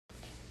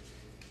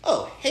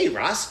Oh, hey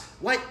Ross.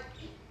 What?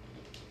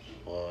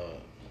 Why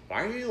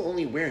are you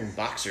only wearing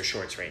boxer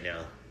shorts right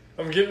now?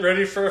 I'm getting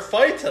ready for a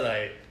fight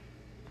tonight.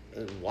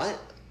 What?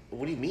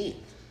 What do you mean?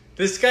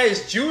 This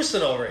guy's juicing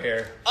over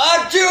here.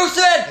 I'm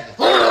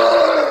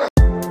juicing!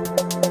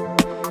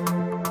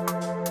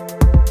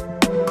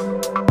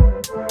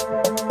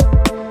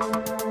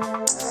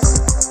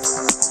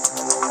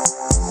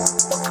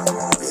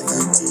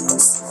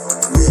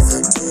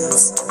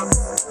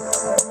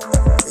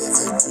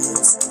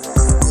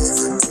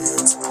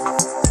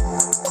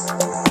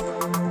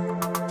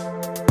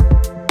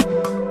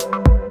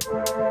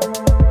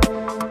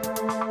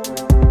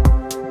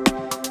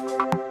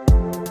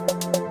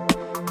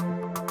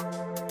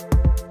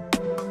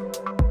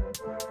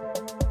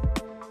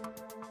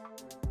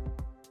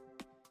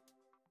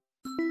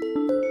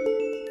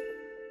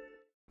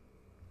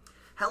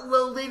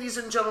 Hello, ladies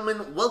and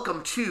gentlemen.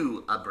 Welcome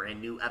to a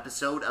brand new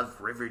episode of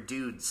River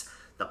Dudes,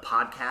 the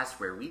podcast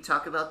where we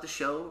talk about the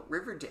show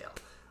Riverdale.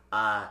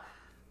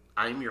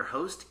 I'm your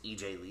host,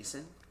 EJ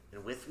Leeson,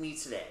 and with me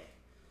today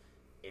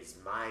is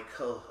my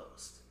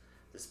co-host,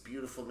 this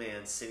beautiful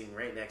man sitting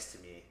right next to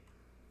me,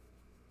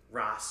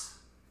 Ross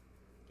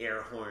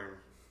Airhorn.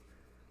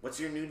 What's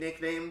your new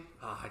nickname?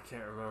 Oh, I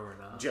can't remember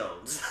now.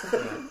 Jones.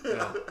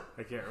 Yeah,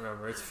 I can't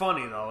remember. It's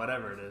funny though,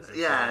 whatever it is.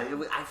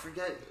 I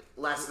forget.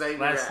 Last night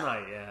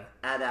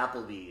at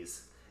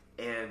Applebee's,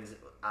 and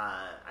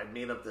I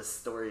made up this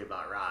story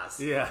about Ross.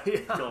 Yeah.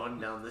 Going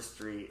down the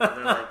street, and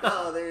they're like,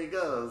 "Oh, there he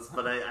goes,"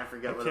 but I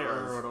forget what it was. I can't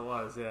remember what it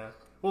was. Yeah,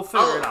 we'll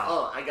figure it out.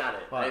 Oh, I got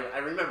it. I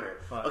remember.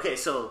 What? Okay,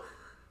 so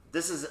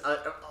this is.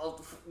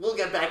 We'll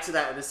get back to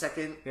that in a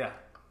second. Yeah,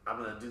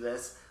 I'm gonna do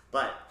this,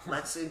 but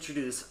let's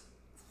introduce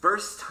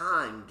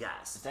first-time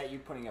guest. Is that you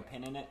putting a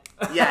pin in it?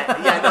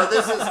 Yeah. No,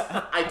 this is.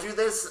 I do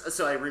this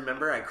so I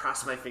remember. I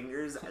cross my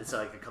fingers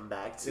so I can come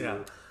back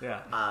to.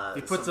 Yeah.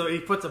 He puts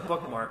a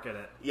bookmark in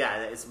it.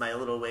 Yeah, it's my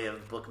little way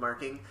of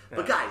bookmarking. Yeah.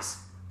 But guys,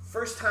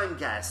 first-time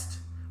guest,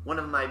 one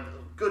of my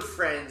good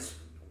friends,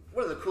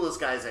 one of the coolest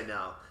guys I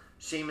know,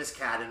 Seamus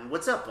Cadden.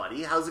 What's up,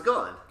 buddy? How's it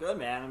going? Good,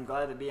 man. I'm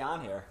glad to be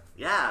on here.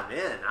 Yeah,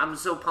 man. I'm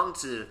so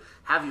pumped to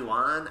have you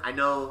on. I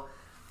know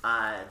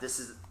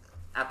this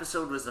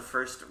episode was the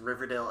first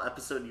Riverdale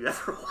episode you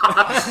ever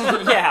watched.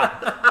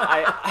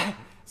 Yeah.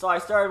 So I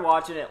started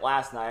watching it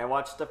last night. I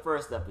watched the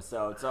first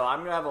episode, so I'm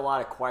going to have a lot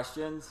of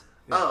questions.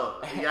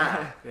 Oh,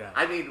 yeah. Yeah.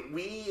 I mean,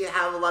 we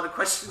have a lot of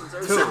questions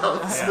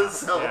ourselves.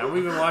 Yeah,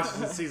 we've been watching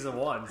since season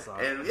 1. So.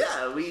 And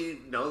yeah, we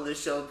know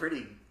this show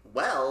pretty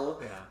well.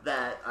 Yeah.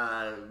 That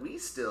we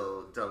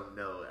still don't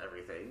know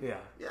everything. Yeah.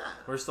 Yeah.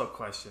 We're still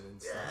questioning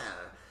stuff.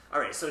 Yeah. All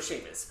right, so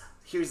Seamus,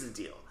 here's the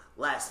deal.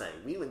 Last night,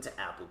 we went to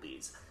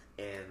Applebee's,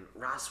 and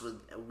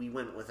we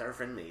went with our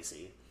friend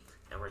Macy,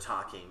 and we're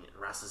talking,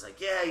 and Ross is like,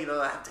 yeah,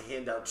 I have to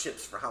hand out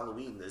chips for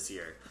Halloween this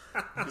year.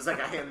 He's like,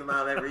 I hand them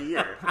out every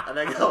year. And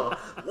I go,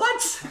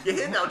 what? You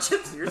hand out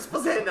chips? You're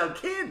supposed to hand out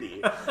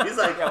candy. He's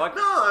like, no.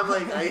 I'm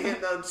like, I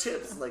hand out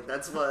chips. Like,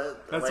 that's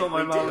what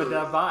my mom and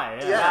dad buy.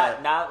 Yeah.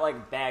 Not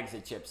like bags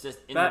of chips, just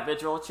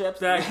individual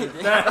chips. Yeah,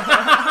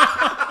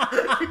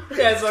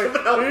 it's like,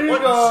 here you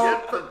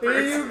go.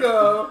 Here you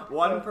go.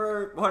 One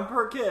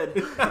per kid.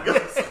 He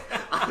goes,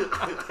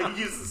 I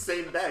use the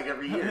same bag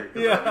every year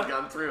because I've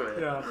gone through it.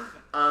 Yeah.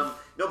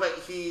 No, but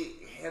he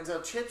hands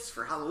out chips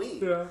for Halloween.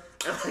 Yeah.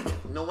 And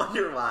no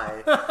wonder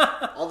why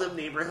all them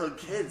neighborhood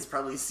kids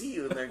probably see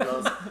you and there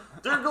goes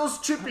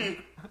Chippy.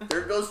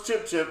 There goes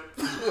Chip. Chippy.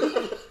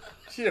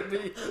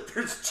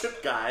 There's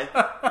Chip Guy.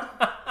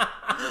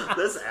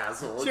 This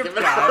asshole. Chip Give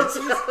it Guy. out.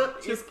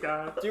 Chip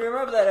Guy. Do you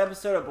remember that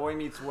episode of Boy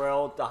Meets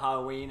World, the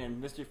Halloween,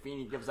 and Mr.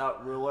 Feeney gives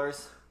out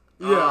rulers?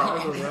 Yeah,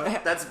 I remember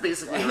that. That's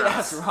basically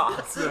That's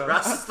Ross. Ross. Yeah.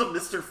 Ross is the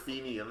Mr.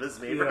 Feeney of his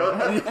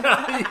neighborhood.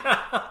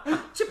 Yeah.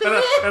 Chippy!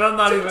 And I'm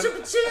not even.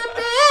 Chippy!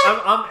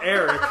 I'm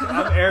Eric.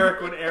 I'm Eric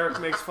when Eric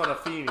makes fun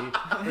of Feeney.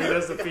 When he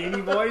does the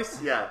Feeney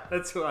voice. Yeah.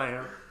 That's who I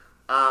am.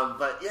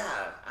 But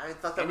yeah, I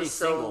thought that Any was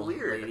so single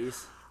weird.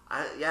 ladies?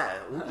 Yeah.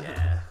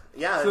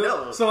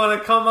 No. So when I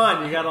come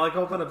on, you gotta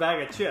open a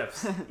bag of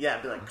chips.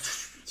 Yeah, be like,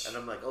 and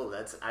I'm like, oh,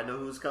 I know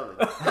who's coming.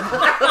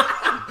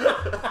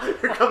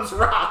 Here comes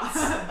Ross.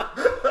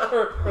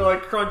 or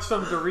crunch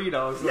some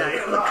Doritos. Yeah,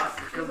 Like, Ross.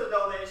 Here's a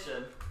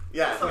donation.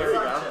 Yeah, there you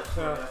go.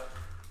 yeah.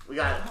 We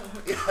got,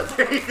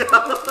 there you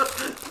go.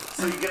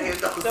 So you can hand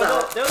those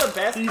out. They're the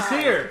best. He's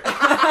kind. here.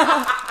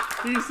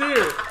 He's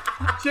here.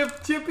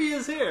 Chippy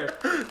is here.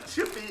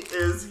 Chippy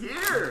is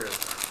here.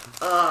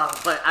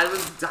 But I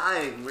was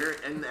dying. We're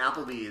in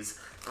Applebee's.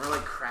 And we're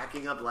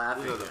cracking up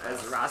laughing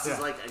as Ross is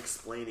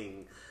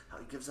explaining how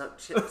he gives out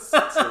chips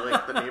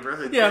to the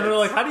neighborhood Yeah, kids. they're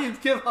like, how do you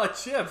give out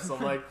chips? I'm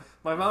like,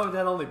 my mom and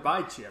dad only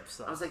buy chips.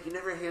 So. I was like, you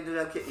never handed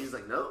out kids? He's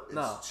like, no,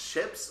 it's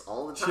chips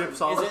all the time.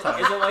 Chips all the Is time.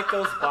 it like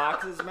those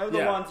boxes? Remember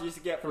the ones you used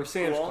to get from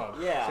Sam's school? Club.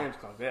 Yeah. Sam's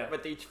Club, yeah.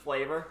 With each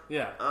flavor.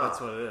 Yeah, that's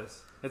what it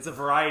is. It's a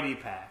variety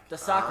pack. The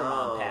soccer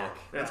mom pack.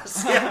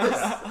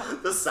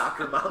 The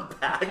soccer mom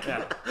pack.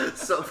 Yeah.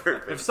 So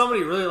perfect. If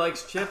somebody really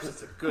likes chips,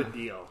 it's a good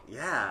deal.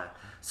 Yeah.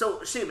 So,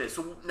 Seamus,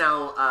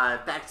 now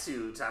back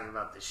to talking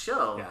about the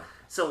show. Yeah.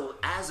 So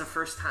as a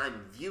first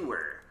time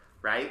viewer,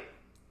 right,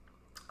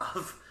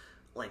 of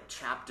like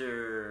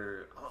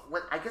chapter,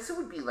 what I guess it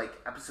would be like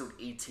episode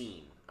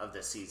 18 of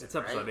this season. It's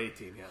episode right?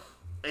 18, yeah.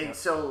 And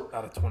so,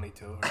 Out of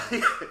 22.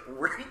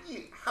 Right?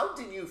 how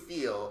did you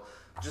feel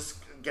just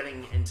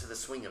getting into the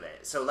swing of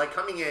it? So, like,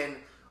 coming in,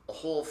 a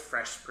whole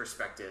fresh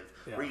perspective,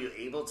 were you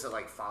able to,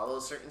 like, follow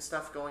certain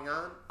stuff going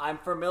on? I'm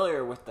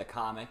familiar with the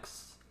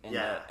comics and,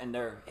 Yeah. and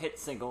their hit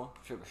single,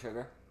 Sugar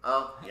Sugar.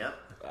 Oh, yep.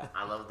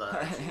 I love the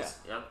cheese.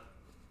 Yep.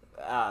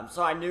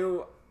 So I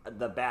knew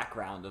the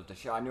background of the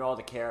show. I knew all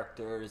the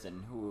characters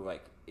and who,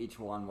 like, each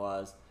one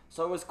was.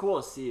 So it was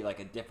cool to see, like,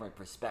 a different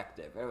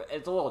perspective.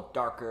 It's a little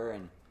darker,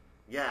 and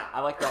Yeah. I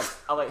like that.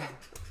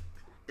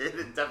 It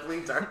is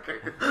definitely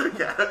darker.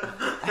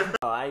 Yeah.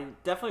 I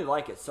definitely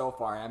like it so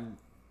far. I'm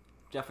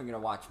definitely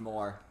gonna watch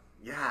more.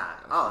 Yeah.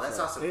 Oh, that's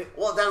Sure. awesome.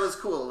 Well, that was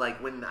cool.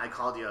 Like, when I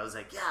called you, I was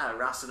like, yeah,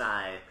 Ross and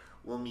I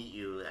will meet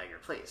you at your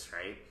place,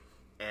 right?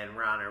 And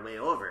we're on our way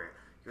over.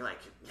 You're like,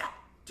 yeah,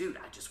 dude,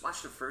 I just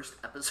watched the first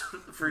episode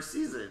of the first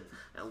season.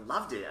 I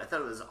loved it. I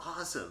thought it was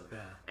awesome. Yeah.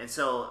 And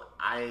so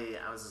I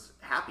was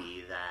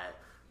happy that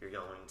you're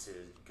going to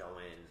go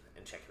in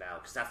and check it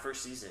out, because that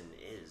first season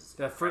is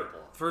That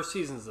incredible. first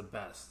season's the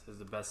best. Is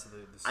the best of the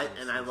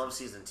season. I love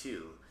season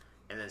 2.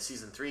 And then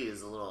season 3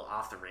 is a little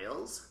off the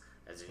rails,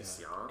 as you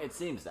see on. It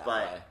seems that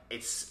But way.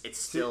 it's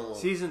still...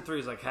 Season 3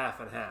 is like half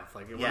and half.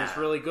 Like, when Yeah. it's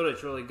really good,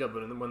 it's really good.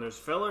 But when there's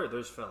filler,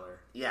 there's filler.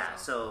 Yeah,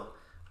 so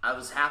I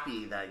was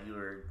happy that you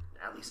were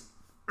at least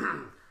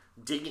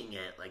digging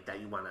it, like that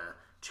you want to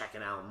check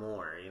it out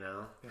more, you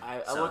know?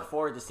 I So- look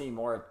forward to seeing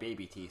more of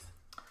Baby Teeth.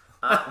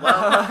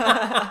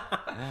 Well,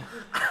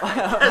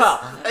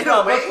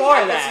 before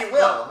I guess that. you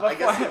will. I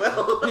guess you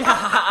will. Yeah,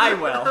 I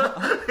will.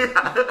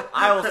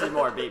 I will see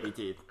more Baby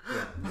Teeth.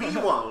 We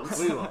won't.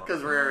 We won't.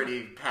 Because we're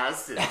already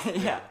past it.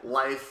 Yeah.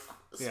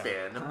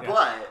 Lifespan. Yeah.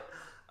 But,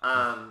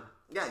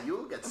 yeah, you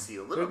will get to see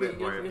a little bit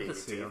more of You'll Baby get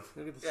to see Teeth. it.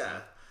 You'll get to see Yeah.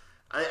 it.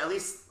 At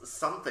least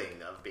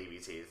something of Baby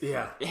Teeth.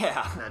 Yeah.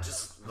 Yeah. Not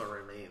just the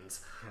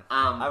remains.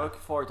 I look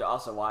forward to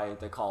also why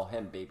they call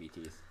him Baby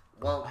Teeth.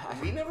 Well,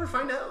 we never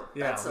find out.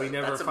 Yeah, we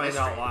never that's a find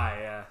out mystery. why,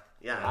 yeah.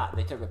 Yeah.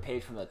 They took a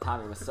page from the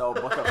Tommy Wiseau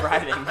book of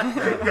writing.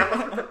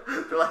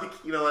 They're like,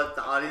 you know what?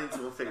 The audience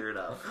will figure it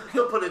out.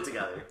 They'll put it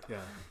together.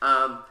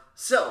 Yeah.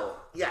 So,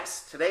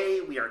 yes,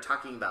 today we are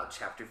talking about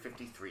Chapter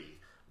 53,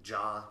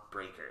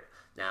 Jawbreaker.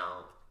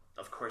 Now,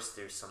 of course,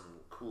 there's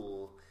some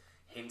cool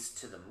hints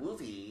to the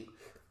movie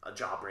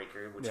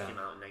Jawbreaker, which came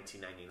out in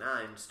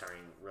 1999,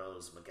 starring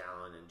Rose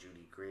McGowan and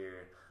Judy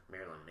Greer.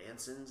 Marilyn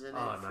Manson's in it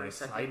for a Nice.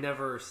 second. I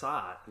never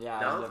saw it.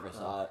 Yeah, No? I never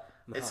saw it.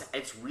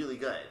 It's really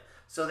good.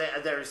 So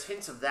there's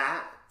hints of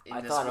that in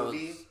I this thought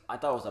movie. I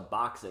thought it was a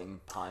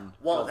boxing pun.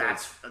 Well,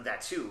 Because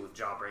that too,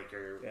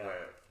 Jawbreaker, Yeah.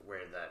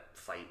 where that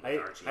fight with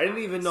Archie. I didn't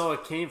even happens. know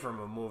it came from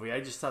a movie. I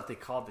just thought they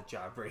called it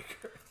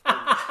Jawbreaker.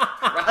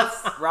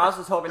 Ross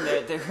was hoping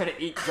that they're going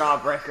to eat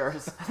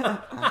Jawbreakers.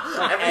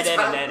 Every Ed,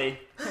 time, and Eddie.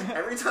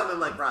 every time I'm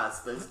like,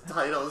 Ross, this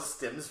title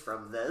stems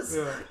from this.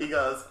 Yeah. He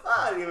goes,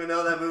 I didn't even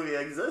know that movie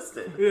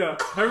existed. Yeah.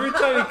 Every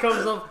time he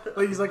comes up,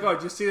 like, he's like, "Oh,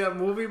 did you see that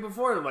movie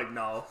before?" And I'm like,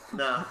 "No."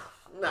 No,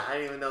 I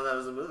didn't even know that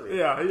was a movie.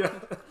 Yeah.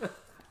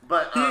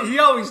 But He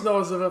always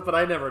knows of it, but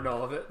I never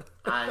know of it.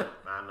 I'm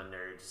a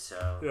nerd,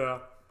 so Yeah.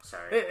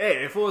 sorry.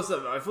 Hey, if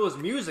it was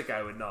music,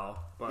 I would know.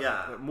 But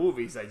Yeah.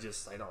 movies, I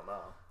don't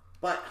know.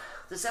 But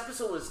this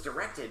episode was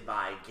directed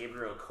by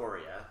Gabriel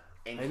Coria,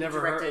 and he never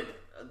directed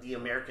the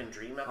American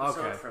Dream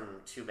episode Okay.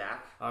 from Two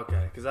Back.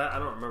 Okay, because I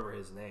don't remember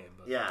his name.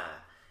 But Yeah,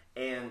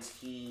 and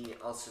he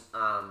also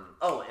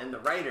and the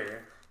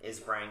writer is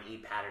Brian E.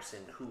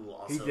 Patterson, who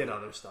also he did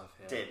other stuff.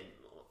 Yeah. did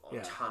a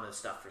Yeah. ton of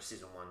stuff for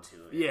season 1,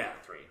 2, and Yeah.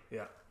 3.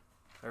 Yeah,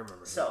 I remember.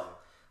 his So name.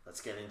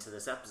 let's get into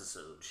this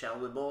episode, shall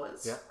we,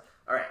 boys? Yeah.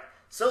 All right.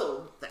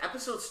 So the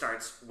episode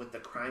starts with the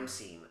crime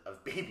scene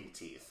of Baby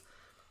Teeth.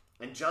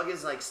 And Jug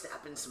is like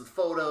snapping some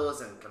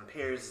photos and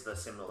compares the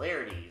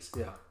similarities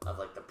Yeah. of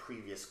like the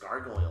previous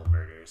gargoyle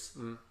murders.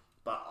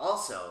 But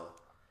also,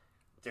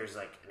 there's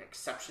like an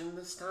exception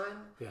this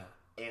time. Yeah.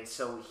 And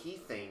so he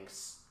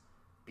thinks,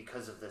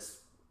 because of this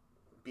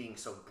being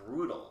so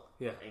brutal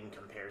Yeah. in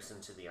comparison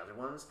to the other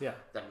ones, Yeah.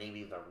 that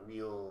maybe the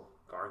real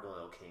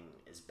Gargoyle King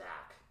is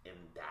back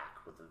and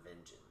back with a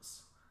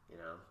vengeance, you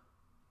know?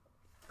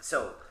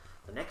 So,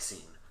 the next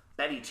scene,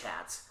 Betty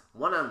chats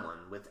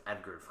one-on-one with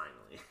Edgar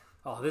finally.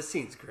 Oh, this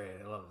scene's great.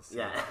 I love this scene.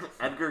 Yeah,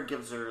 Edgar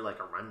gives her like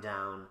a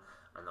rundown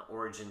on the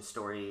origin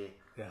story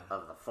Yeah.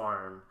 of the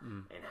farm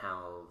and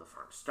how the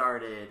farm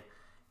started.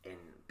 And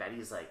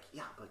Betty's like,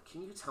 yeah, but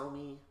can you tell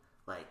me,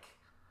 like,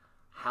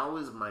 how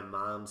is my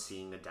mom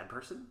seeing a dead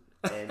person?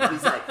 And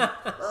he's like,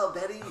 well,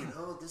 Betty, you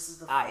know, this is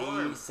the farm.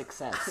 i.e. Sixth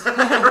Sense.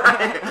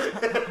 Right.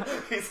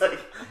 He's like,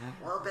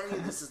 well, Betty,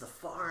 this is the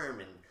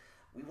farm, and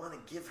we want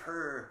to give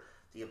her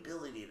the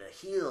ability to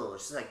heal.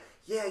 She's like,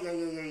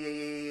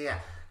 yeah.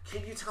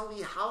 Can you tell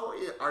me how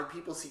are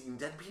people seeing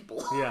dead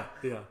people? Yeah.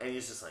 And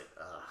he's just like,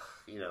 ugh,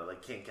 you know,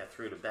 like can't get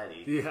through to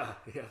Betty, Yeah.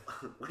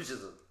 which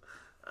is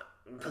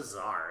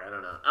bizarre. I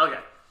don't know. Okay,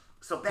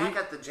 so back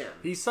at the gym.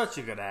 He's such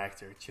a good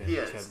actor, Chad He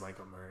is.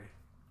 Michael Murray.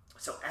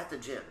 So at the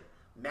gym,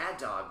 Mad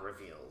Dog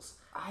reveals.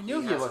 I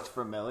knew he has looked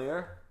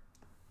familiar.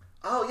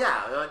 Oh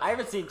yeah, I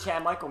haven't seen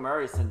Chad Michael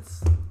Murray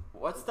since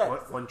what's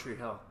that? One Tree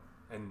Hill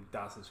and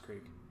Dawson's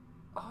Creek.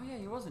 Oh yeah,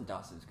 he was in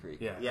Dawson's Creek.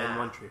 Yeah, Yeah. and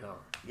One Tree Hill.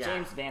 yeah.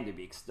 James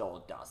Vanderbeek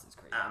stole Dawson's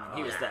Creek.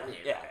 He was yeah, that. I mean,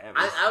 Yeah,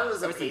 I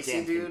was a it pacey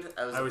James dude.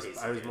 I was I was a pacey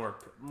I was dude.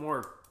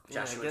 more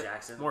Joshua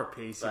Jackson, more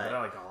pacey, but I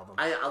like all of them.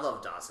 I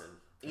love Dawson.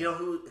 You know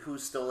who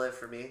stole it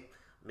for me?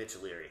 Mitch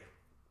Leary.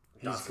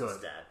 He's Dawson's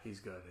good. dad. He's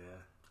good. Yeah,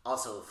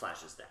 Also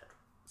Flash's dad.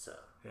 So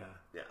yeah.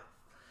 yeah.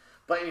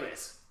 But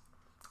anyways,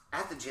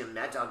 at the gym,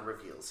 Mad Dog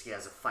reveals he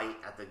has a fight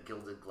at the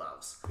Gilded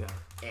Gloves. Yeah.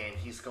 And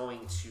he's going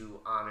to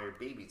honor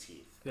Baby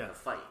Teeth in Yeah. a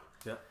fight.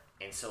 Yeah.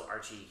 And so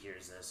Archie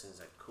hears this and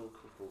he's like, cool.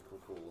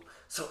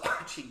 So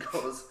Archie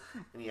goes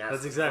and he asks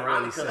That's exactly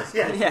what he Veronica-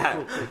 says.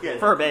 Yeah, Yeah.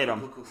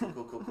 verbatim.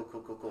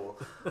 Cool.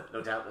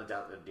 No doubt, no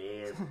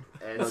dad.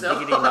 And No so,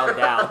 diggity, no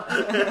doubt.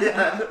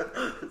 yeah.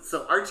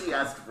 So Archie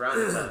asked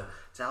Veronica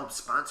to help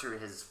sponsor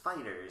his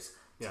fighters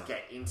to Yeah.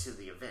 get into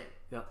the event.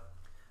 Yeah.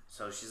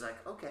 So she's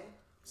like, okay,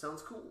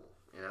 sounds cool,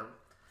 you know?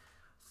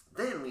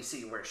 Then we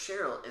see where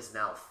Cheryl is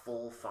now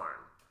full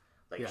farm.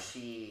 Like, Yeah.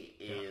 she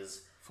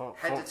is Full-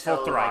 head full- to toe,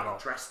 full throttle.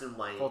 like, dressed in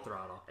white. Full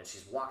throttle. And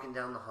she's walking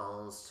down the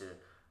halls to,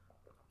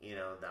 you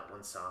know, that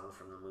one song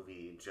from the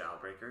movie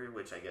Jawbreaker,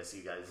 which I guess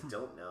you guys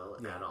don't know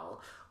Yeah. at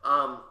all.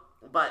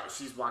 But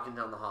she's walking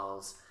down the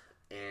halls,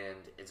 and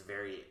it's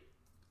very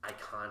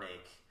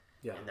iconic.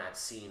 Yeah. And that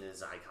scene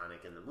is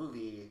iconic in the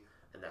movie,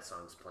 and that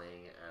song's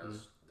playing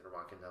as they're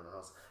walking down the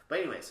halls. But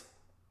anyways,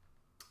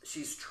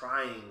 she's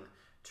trying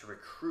to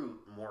recruit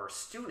more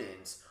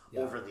students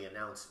over the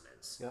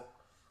announcements. Yeah.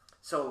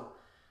 So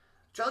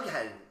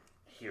Jughead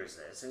hears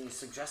this, and he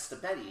suggests to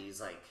Betty,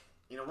 he's like,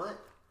 you know what?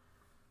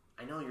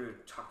 I know you're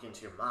talking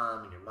to your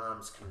mom, and your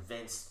mom's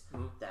convinced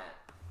that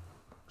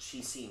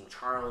she's seeing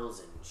Charles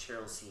and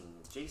Cheryl's seeing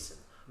Jason.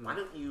 Why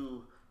don't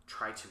you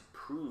try to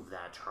prove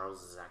that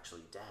Charles is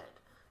actually dead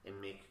and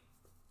make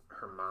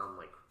her mom,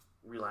 like,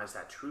 realize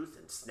that truth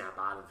and snap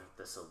out of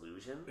this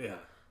illusion Yeah.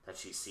 that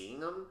she's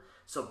seeing him?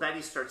 So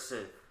Betty starts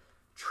to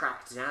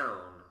track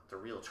down the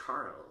real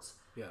Charles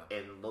Yeah.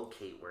 and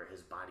locate where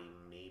his body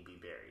may be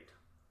buried.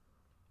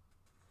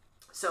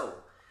 So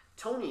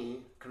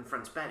Tony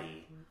confronts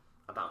Betty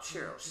about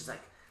Cheryl. She's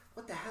like,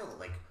 what the hell?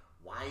 Like,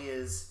 why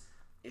is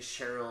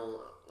Cheryl,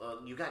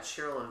 you got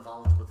Cheryl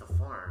involved with the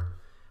farm.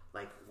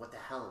 Like, what the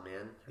hell,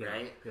 man? Yeah,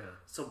 Right? yeah.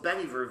 So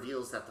Betty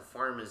reveals that the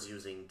farm is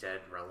using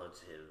dead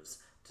relatives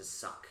to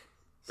suck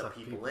Suck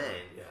people people in.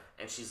 in, yeah.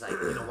 And she's like,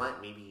 you know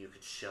what? Maybe you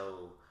could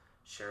show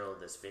Cheryl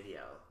this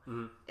video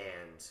Mm-hmm.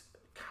 and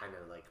kind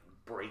of like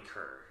break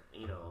her,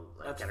 you know,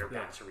 like That's- get her yeah.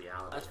 back to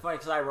reality. That's funny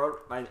because I wrote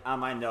on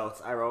my notes.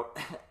 I wrote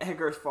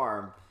Edgar's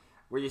Farm.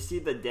 Where you see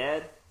the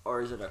dead,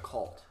 or is it a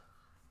cult?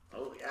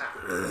 Oh,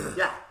 yeah.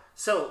 Yeah.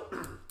 So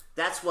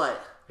that's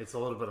what, It's a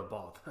little bit of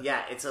both.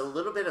 yeah, it's a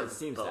little bit of It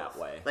seems both. that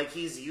way. Like,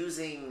 he's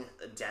using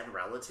dead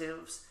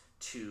relatives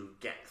to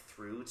get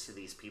through to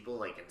these people,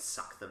 like, and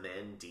suck them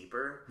in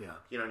deeper. Yeah.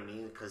 You know what I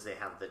mean? Because they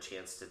have the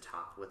chance to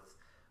talk with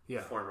Yeah.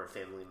 former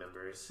family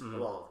members.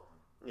 Well,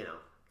 you know,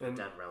 And-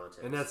 dead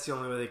relatives. And that's the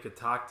only way they could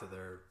talk to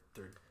their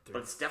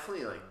But it's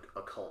definitely like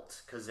a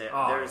cult because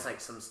Oh, there's yeah. like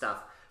some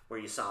stuff where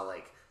you saw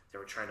like they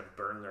were trying to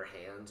burn their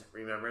hand.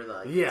 Remember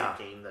the Yeah.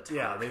 to gain the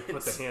Yeah, they put the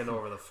tolerance? hand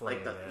over the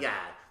flame. like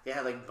they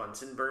had like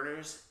Bunsen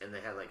burners and they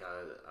had like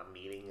a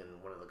meeting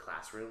in one of the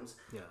classrooms.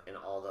 Yeah. And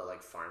all the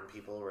like farm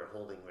people were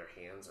holding their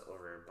hands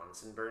over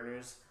Bunsen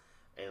burners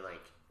and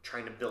like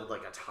trying to build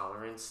like a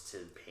tolerance to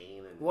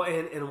pain and Well,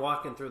 and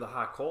walking through the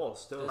hot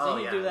coals too. Doesn't Oh,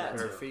 he yeah, do that?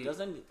 that too. too? Feet.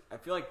 Doesn't I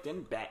feel like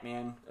didn't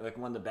Batman, like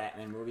one of the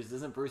Batman movies,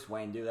 doesn't Bruce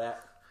Wayne do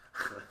that?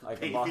 Like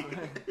Maybe. walk-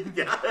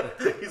 Yeah,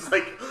 he's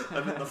like,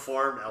 I'm in the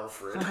farm,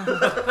 Alfred.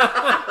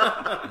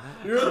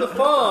 You're in the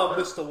farm,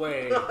 Mr.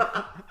 Wayne.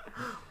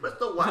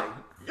 Mr. White,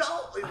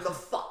 y'all in the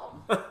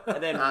farm.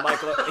 and then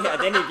Michael,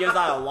 then he gives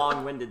out a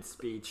long-winded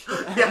speech.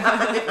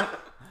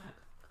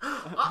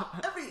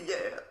 Every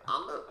year,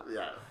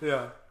 yeah.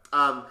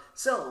 Yeah.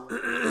 So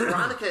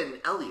Veronica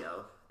and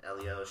Elio,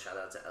 shout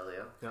out to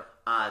Elio.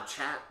 Yeah.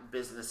 Chat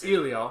business.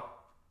 Elio.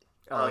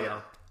 Oh,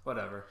 yeah.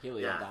 Whatever.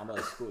 Helio Yeah. down by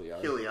the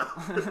schoolyard. Elio.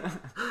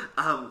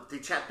 They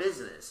chat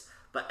business,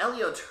 but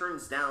Elio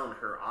turns down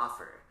her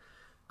offer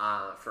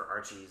for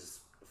Archie's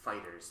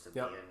fighters to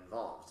Yep. be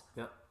involved.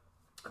 Yeah.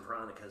 And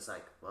Veronica's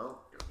like,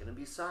 "Well, you're gonna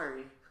be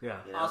sorry." Yeah.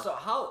 You know? Also,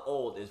 how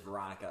old is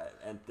Veronica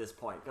at this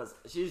point? Because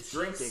she's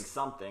drinking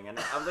something, and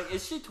I was like,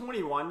 "Is she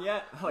 21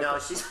 yet?" Like, No,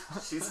 she's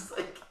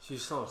like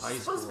She's still in high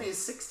she's school. supposed to be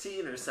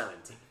 16 or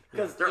 17.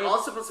 'Cause They're it- all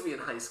supposed to be in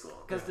high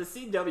school. Because the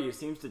CW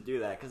seems to do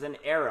that. Because in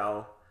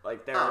Arrow,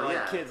 like there Oh, are like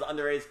yeah. kids,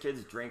 underage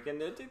kids drinking.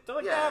 They're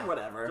like, Yeah,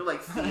 whatever. They're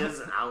like Thea's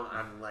out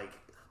on like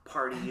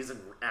parties and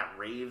at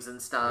raves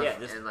and stuff. yeah,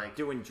 just and like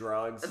doing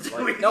drugs.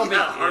 doing, Like, no big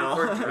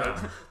hardcore deal.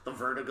 drugs, the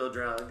vertigo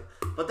drug.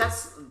 But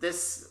that's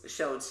this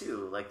show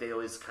too. Like they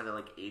always kind of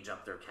like age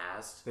up their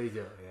cast. They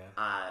do,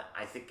 yeah.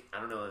 I think I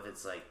don't know if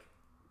it's like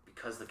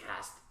because the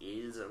cast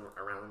is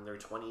around their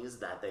 20s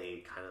that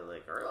they kind of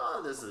like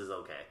are this is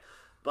okay,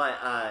 but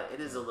it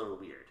is a little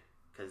weird.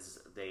 because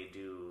they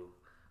do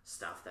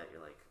stuff that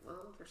you're like,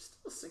 well, they're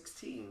still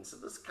 16, so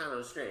this is kind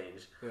of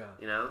strange. Yeah.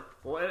 You know?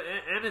 Well,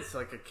 and it's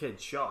like a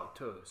kid's show,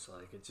 too, so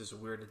like it's just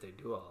weird that they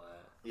do all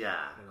that.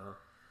 Yeah. You know?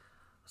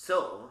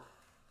 So,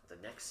 the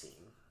next scene,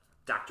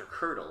 Dr.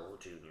 Curdle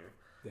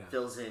Jr.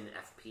 fills in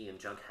FP and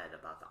Jughead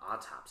about the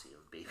autopsy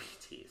of baby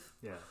teeth.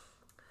 Yeah.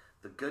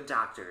 The good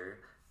doctor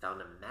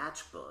found a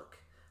matchbook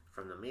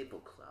from the Maple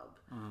Club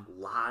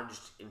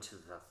lodged into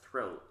the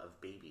throat of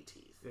baby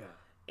teeth. Yeah.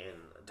 And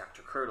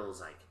Dr. Curdle's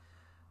like,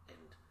 and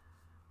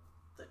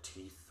the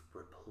teeth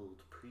were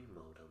pulled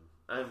pre-mortem,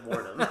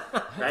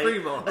 right?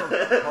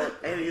 Pre-mortem.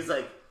 And he's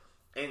like,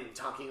 and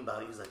talking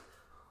about it, he's like,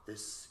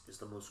 this is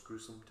the most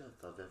gruesome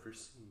death I've ever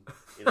seen.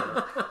 You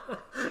know?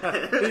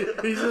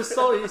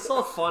 he's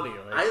so funny.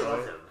 Like, I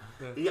love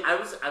him.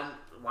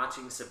 I'm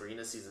watching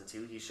Sabrina season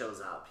 2. He shows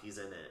up. He's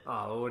in it.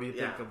 Oh, well, what do you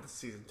think of the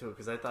season 2?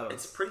 Because I thought it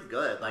was... It's pretty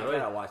good. Like, I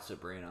gotta watch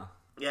Sabrina.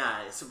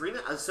 Yeah, Sabrina.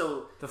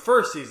 So the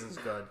first season's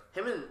good.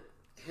 him and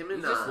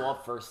You just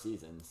love first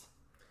seasons.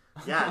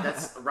 Yeah,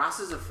 that's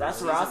Ross is a first That's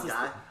season Ross's.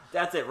 guy.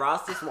 That's it.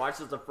 Ross just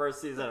watches the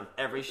first season of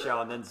every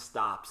show and then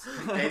stops.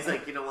 And he's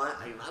like, you know what?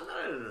 I'm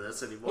not into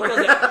this anymore.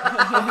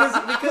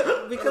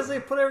 because they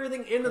put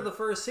everything into the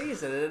first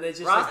season and then they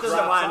just Ross doesn't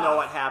drops want to know off.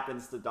 what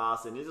happens to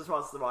Dawson. He just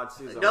wants to watch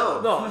season No.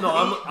 one.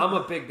 No, I'm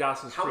a big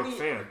Dawson's How Creek many-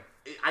 fan.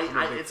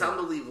 It's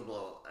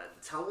unbelievable.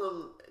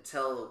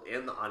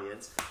 And the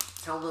audience,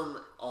 tell them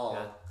all.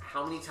 Yeah.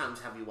 How many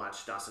times have you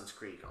watched Dawson's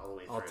Creek all the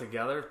way through? All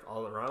together,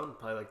 all around,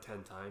 probably like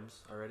 10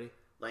 times already.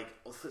 Like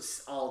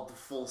all the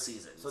full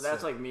seasons. So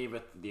that's like me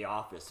with The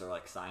Office or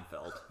like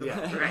Seinfeld.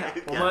 Yeah.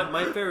 right. Well,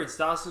 my favorites,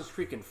 Dawson's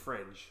Creek and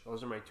Fringe.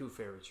 Those are my 2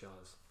 favorite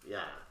shows.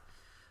 Yeah.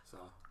 So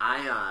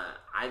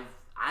I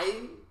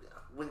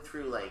went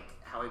through like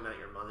How I Met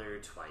Your Mother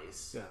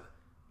twice. yeah,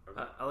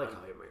 I like How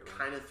I Met Your Mother.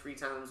 Kind of 3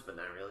 times, but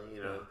not really,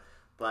 you know. Yeah.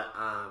 But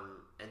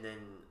and then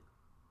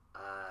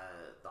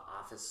The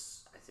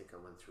Office, I think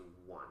I went through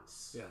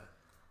once. Yeah.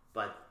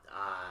 But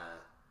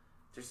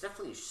there's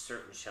definitely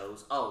certain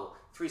shows. Oh,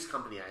 Three's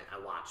Company,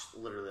 I watch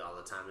literally all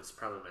the time. It's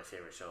probably my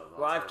favorite show of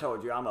all Well, time. I've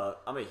told you I'm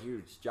a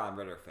huge John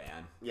Ritter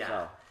fan.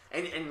 Yeah, So.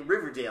 and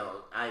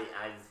Riverdale, I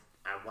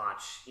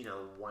watch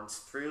once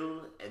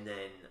through, and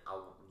then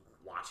I'll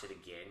watch it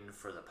again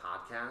for the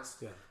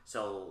podcast. Yeah.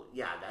 So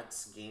yeah,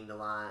 that's gained a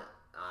lot.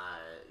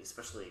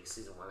 Especially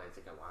season 1, I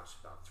think I watched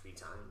about 3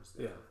 times.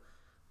 Yeah.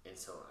 And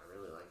so I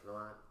really like it a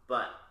lot.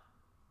 But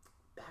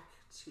back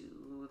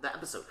to the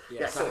episode.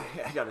 Yeah, So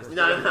I gotta.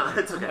 no,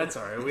 it's okay. That's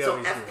all right. We So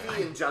always do FP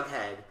that. and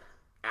Jughead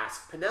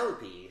ask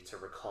Penelope to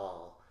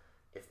recall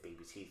if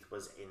Baby Teeth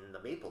was in the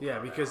Maple Yeah,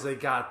 Club because at they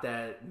got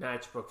that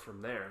matchbook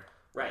from there.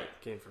 Right.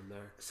 It came from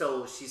there.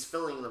 So she's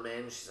filling them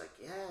in. She's like,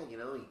 yeah, he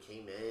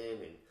came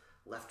in and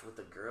left with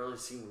the girl. He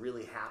seemed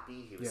really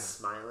happy. He was Yeah.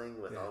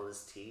 smiling with Yeah. all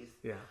his teeth.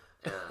 Yeah.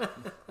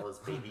 All his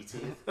baby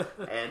teeth.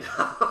 And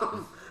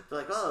they're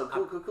like,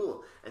 oh,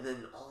 cool. And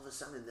then all of a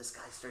sudden, this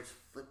guy starts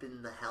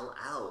flipping the hell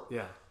out.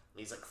 Yeah.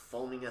 He's like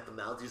foaming at the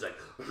mouth. He's like,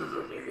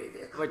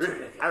 Which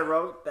I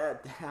wrote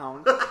that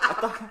down. I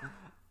thought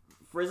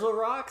Frizzle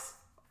Rocks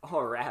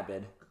or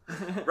Rabid.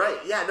 right?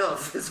 Yeah, no,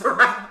 Fizzle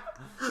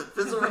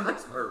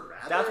Rocks or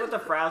Rabbit. That's what the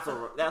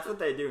Frazzle. That's what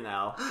they do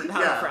now. Not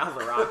Yeah.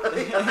 Frazzle Rock.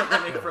 They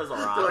make Frizzle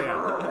Rock. They're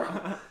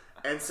like,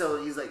 and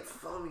so he's like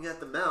foaming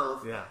at the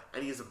mouth. Yeah.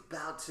 And he's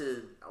about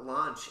to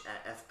launch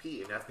at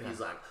FP, and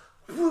FP's like,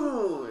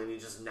 woo, and he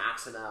just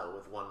knocks it out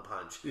with one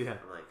punch. Yeah.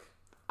 I'm like,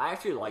 I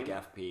actually like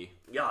FP.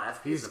 yo,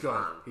 FP's He's the good.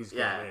 bomb. He's good.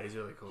 Yeah. Yeah, he's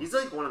really cool. He's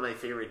like one of my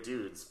favorite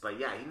dudes, but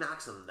yeah, he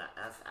knocks him the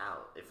F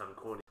out, if I'm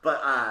quoting.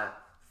 But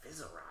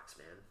Fizzle Rocks,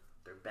 man,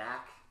 they're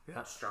back.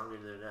 Yeah. Stronger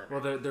than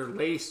ever. Well, they're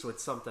laced with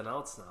something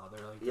else now.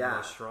 They're like Yeah.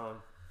 more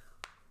strong.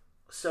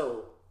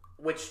 So,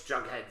 which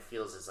Jughead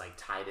feels is like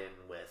tied in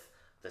with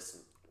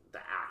the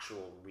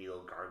actual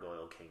real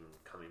Gargoyle King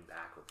coming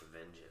back with a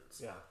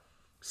vengeance. Yeah.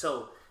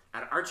 So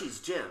at Archie's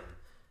gym,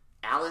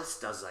 Alice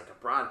does like a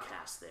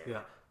broadcast there,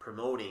 Yeah.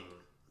 promoting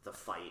the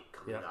fight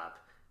coming Yeah. up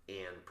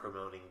and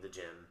promoting the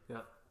gym.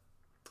 Yeah.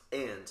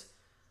 And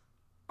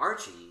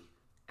Archie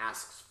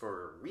asks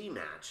for a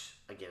rematch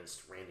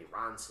against Randy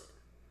Ronson.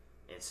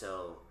 And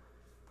so,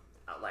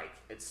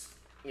 it's,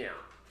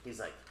 he's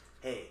like,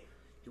 hey,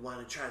 you want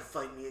to try to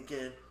fight me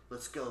again?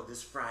 Let's go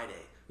this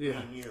Friday. Yeah. Me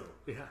and you.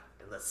 Yeah.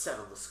 And let's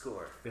settle the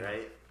score, Yeah.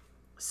 right?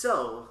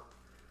 So,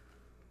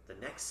 the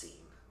next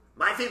scene,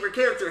 my favorite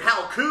character,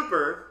 Hal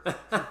Cooper,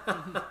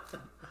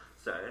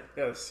 sorry,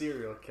 Yeah, a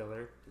serial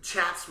killer.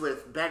 chats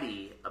with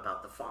Betty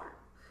about the farm.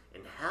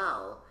 And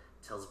Hal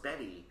tells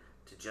Betty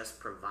to just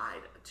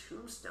provide a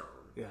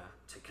tombstone Yeah.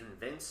 to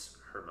convince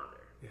her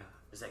mother. Yeah.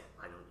 He's like,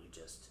 why don't you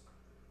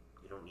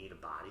don't need a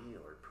body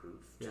or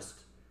proof, Yeah.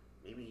 just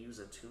maybe use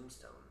a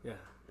tombstone Yeah.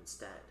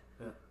 instead.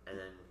 Yeah. And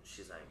then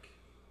she's like,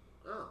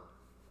 oh,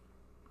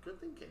 good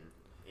thinking.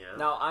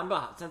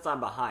 Now since I'm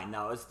behind.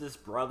 Now is this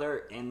brother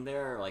in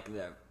there, like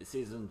the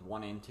seasons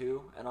 1 and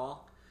 2 at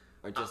all,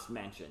 or just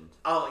mentioned?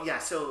 Oh, yeah,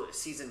 so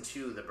season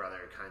 2, the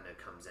brother kind of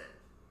comes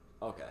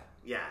in. Okay.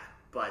 Yeah,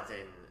 but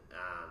then,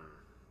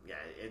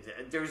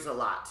 there's a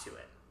lot to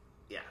it.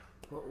 Yeah.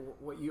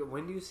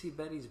 When do you see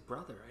Betty's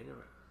brother? I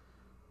never.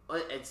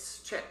 Well,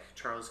 it's Chick,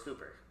 Charles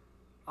Cooper.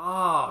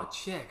 Oh,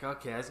 Chick.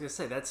 Okay, I was gonna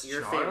say that's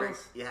Your Charles. favorite?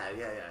 Yeah.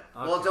 Okay.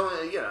 Well,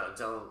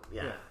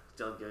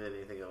 don't give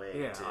anything away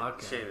Yeah. to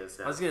Okay.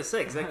 Seamus. I was gonna say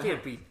because that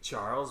can't be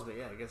Charles, but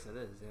yeah, I guess it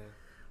is.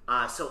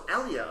 Yeah. So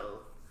Elio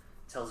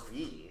tells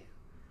V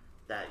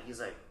that he's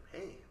like,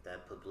 hey,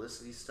 that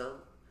publicity stunt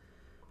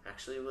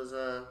actually was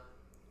it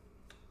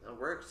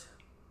worked.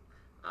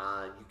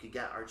 You could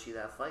get Archie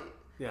that fight.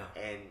 Yeah.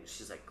 And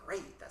she's like,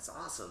 great, that's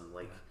awesome.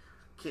 Like,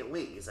 can't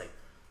wait. He's like,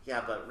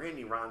 yeah, but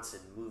Randy Ronson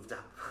moved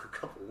up a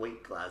couple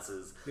weight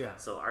classes. Yeah.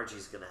 So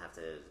Archie's gonna have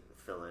to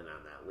fill in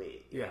on that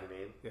weight. You know what I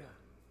mean? Yeah.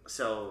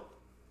 So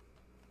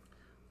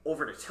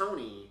over to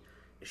Tony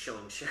is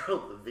showing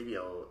Cheryl the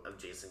video of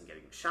Jason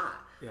getting shot.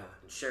 Yeah.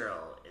 And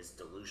Cheryl is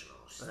delusional.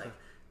 She's like,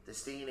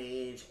 this day and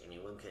age,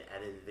 anyone can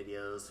edit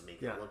videos to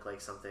make it look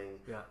like something.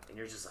 Yeah. And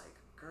you're just like,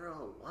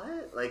 girl,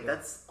 what? Like,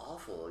 that's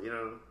awful, you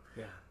know?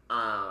 Yeah.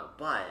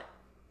 But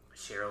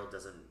Cheryl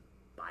doesn't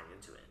buy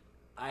into it.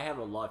 I have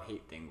a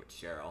love-hate thing with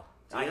Cheryl.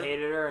 Do I you?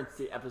 hated her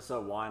in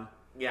episode 1.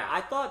 Yeah.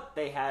 I thought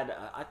they had.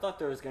 I thought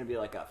there was going to be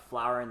like a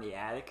flower in the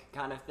attic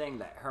kind of thing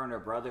that her and her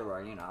brother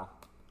were, knocking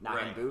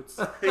Right. boots.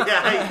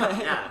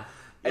 yeah.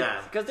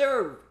 Because they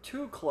were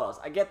too close.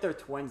 I get they're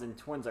twins and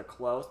twins are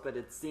close, but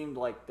it seemed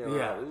like there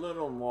were a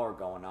little more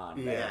going on.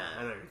 Yeah. Yeah.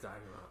 I know what you're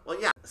talking about.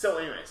 Well, yeah. So,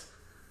 anyways,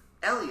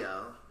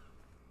 Elio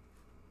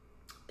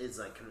is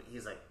like,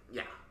 he's like,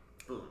 yeah,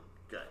 boom,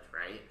 good,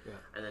 right? Yeah.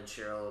 And then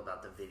Cheryl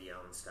about the video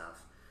and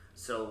stuff.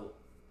 So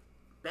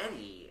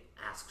Betty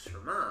asks her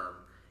mom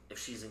if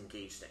she's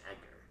engaged to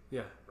Edgar,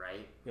 Yeah.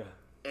 right? Yeah.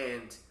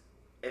 And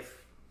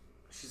if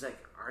she's like,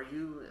 are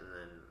you? And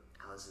then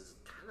Alice is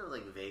kind of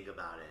like vague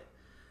about it.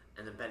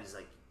 And then Betty's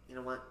like, you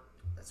know what?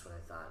 That's what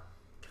I thought.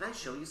 Can I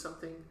show you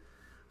something?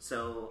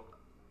 So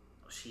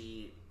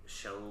she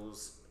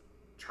shows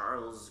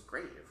Charles'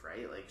 grave,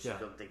 right? Like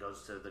they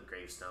goes to the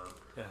gravestone.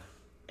 Yeah.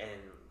 And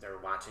they're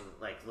watching,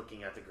 like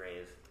looking at the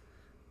grave.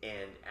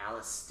 And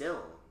Alice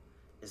still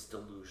is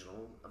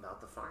delusional about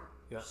the farm.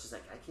 Yeah. She's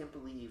like, I can't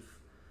believe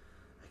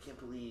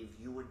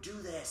you would do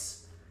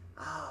this.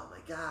 Oh my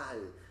God,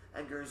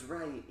 Edgar's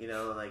right.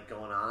 Like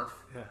going off.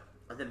 Yeah.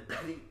 And then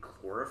Betty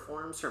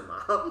chloroforms her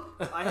mom.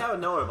 I have a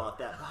note about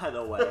that, by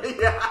the way.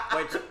 Yeah.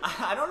 Which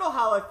I don't know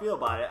how I feel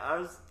about it. I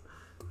was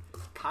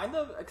kind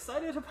of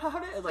excited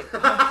about it. Like,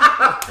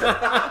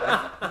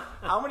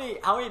 how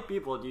many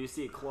people do you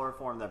see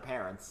chloroform their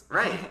parents?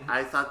 Right.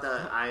 I thought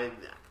that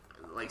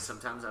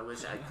sometimes I wish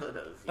I could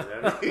have. You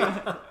know what I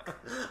mean?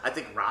 I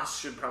think Ross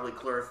should probably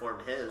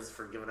chloroform his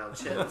for giving out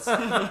chips.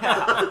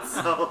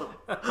 So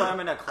Put them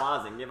in a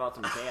closet and give out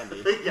some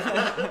candy.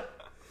 yeah.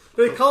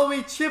 They call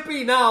me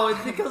Chippy now.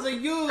 It's because of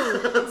you.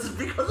 It's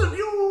because of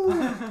you.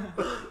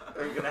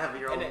 Are you gonna have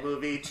your own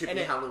movie, Chippy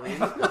Halloween?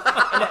 And you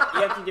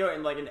have to do it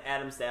in like an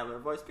Adam Sandler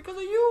voice because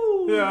of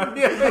you. Yeah. What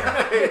did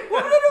I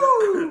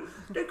do?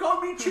 They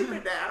call me Chippy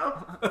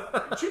now.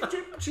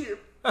 Chip.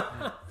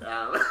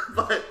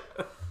 But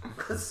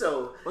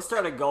so Let's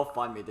start a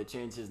GoFundMe to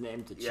change his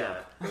name to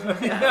Chip.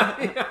 Yeah,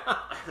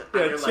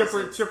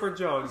 Chipper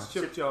Jones.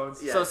 Chip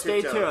Jones. Yeah, So Chip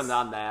stay Jones. tuned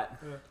on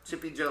that.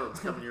 Chippy Jones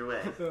coming your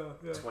way.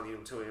 Yeah.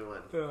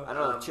 2021. I don't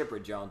know if Chipper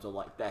Jones will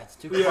like that. It's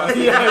too Yeah.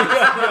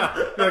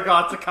 close. Like,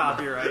 oh, it's a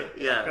copyright.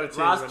 Yeah. Gotta change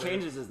Ross my name.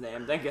 changes his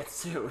name, then gets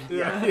sued.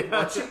 Yeah.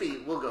 Well, Chippy,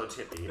 we'll go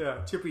Chippy.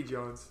 Yeah, Chippy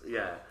Jones.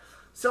 Yeah.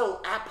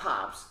 So at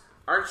Pops,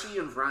 Archie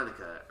and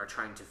Veronica are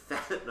trying to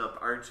fatten up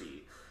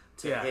Archie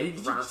to hit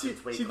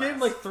Ronson's weight she class. gave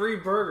him like 3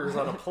 burgers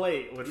on a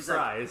plate with He's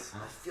fries.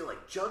 like, I feel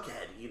like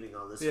Jughead eating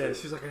all this Yeah, food.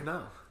 she's like, I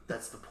know.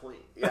 That's the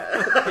point.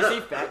 Yeah. Is he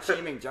fat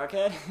shaming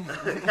Jughead?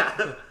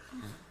 Yeah.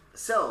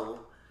 So,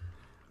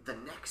 the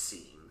next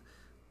scene,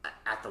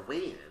 at the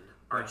weigh-in,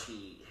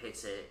 Archie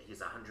hits it.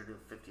 He's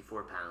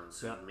 154 pounds,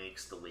 so he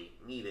makes the weight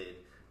needed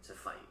to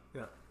fight.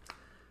 Yeah.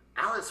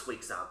 Alice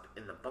wakes up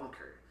in the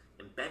bunker,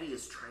 and Betty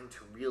is trying to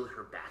reel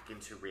her back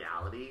into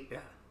reality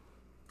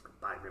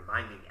by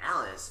reminding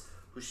Alice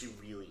who she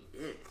really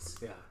is.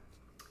 Yeah.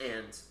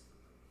 And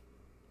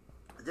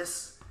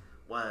this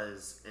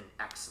was an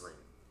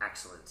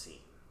excellent scene,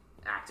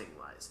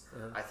 acting-wise.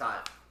 I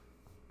thought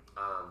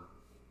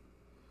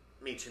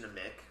Machen and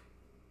Mick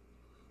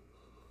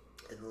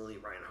and Lily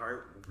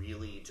Reinhart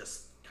really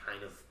just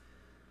kind of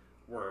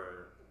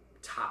were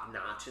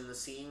top-notch in the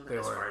scene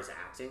far as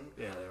acting.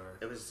 Yeah, they were.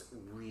 It was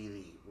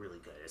really, really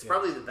good. It's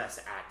probably the best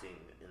acting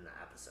in the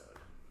episode.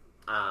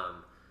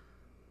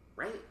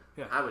 Right?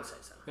 Yeah. I would say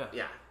so.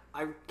 Yeah.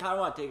 I kind of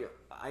want to take it.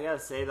 I gotta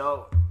say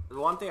though, the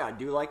one thing I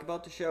do like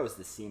about the show is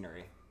the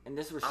scenery. And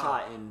this was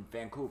shot in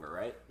Vancouver,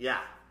 right? Yeah.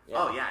 Yeah.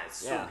 Oh, yeah. It's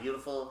so Yeah.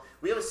 beautiful.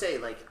 We always say,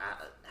 like,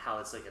 how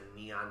it's like a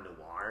neon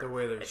noir. The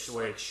way it's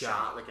like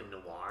shot like a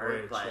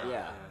noir, but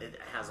it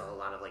has a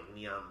lot of, like,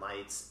 neon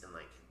lights, and,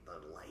 like, the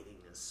lighting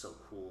is so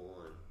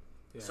cool,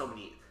 and so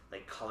many,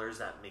 like, colors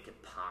that make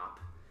it pop.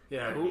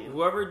 Yeah, You know what I mean?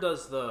 whoever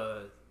does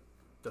the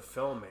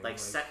filming. Like,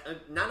 set,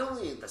 not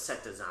only the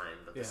set design,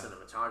 but the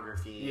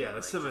cinematography. Yeah,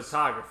 and, the like,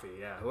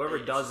 cinematography, Whoever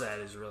it's does just- that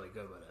is really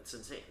good with it. It's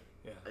insane.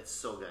 Yeah. It's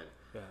so good.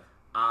 Yeah.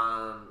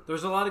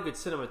 There's a lot of good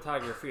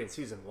cinematography in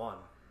season 1.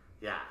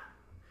 Yeah,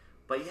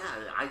 but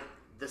yeah,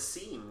 the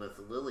scene with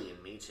Lily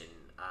and Machen,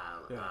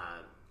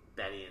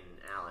 Betty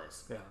and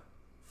Alice,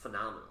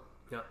 phenomenal.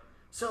 Yeah.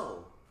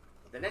 So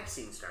the next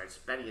scene starts.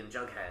 Betty and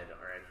Jughead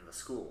are in the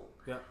school,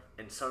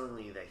 and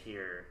suddenly they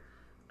hear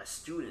a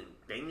student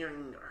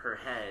banging her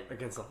head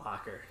Against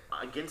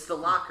a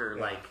locker.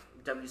 like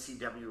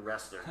WCW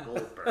wrestler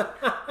Goldberg.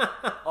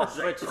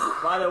 Which,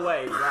 by the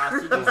way,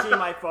 Ross, did you see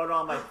my photo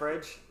on my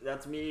fridge?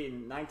 That's me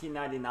in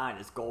 1999.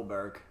 It's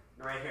Goldberg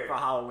Right here. for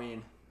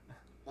Halloween.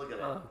 Look at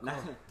it. Oh,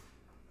 cool.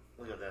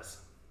 Look at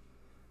this.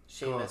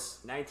 Sheamus.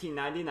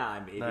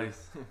 1999, baby.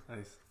 Nice.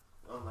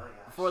 Oh my gosh.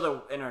 Before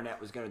the internet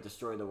was going to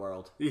destroy the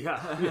world.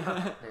 Yeah.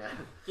 Yeah.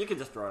 You can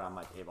just throw it on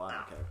my table. I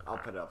don't care. I'll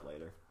put it up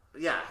later.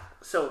 Yeah.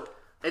 So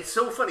it's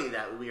so funny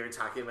that we were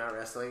talking about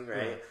wrestling,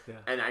 right? Yeah.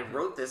 And I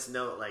wrote this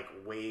note like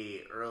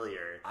way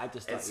earlier. I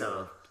just And thought you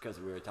were because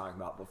we were talking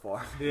about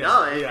before.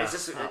 No, it's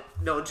just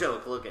no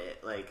joke. Look at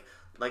it, like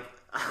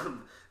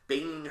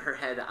banging her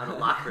head on a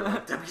locker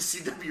like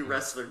WCW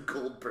wrestler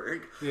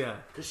Goldberg. Yeah.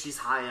 Because she's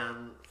high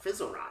on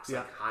Fizzle Rocks, Yeah.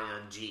 like high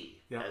on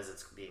G, Yeah. as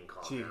it's being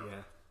called Gee, now. yeah.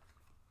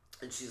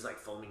 And she's like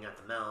foaming at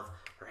the mouth.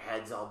 Her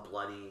head's all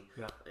bloody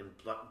and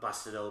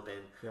busted open.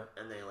 Yeah.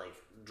 And they like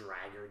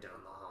drag her down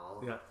the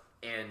hall. Yeah.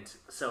 And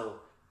so,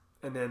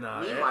 And then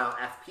meanwhile,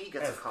 FP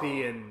gets a call.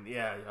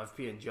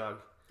 FP and Jug.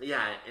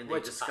 Yeah, and they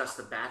Which discuss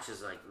the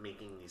batches like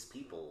making these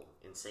people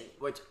insane.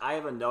 Which I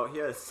have a note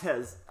here that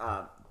says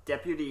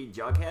Deputy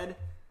Jughead.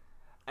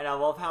 And I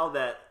love how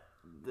that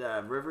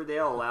the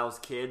Riverdale allows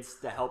kids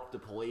to help the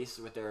police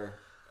with their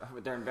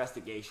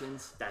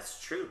investigations.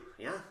 That's true.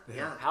 Yeah.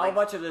 How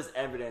much of this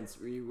evidence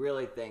do you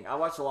really think? I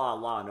watch a lot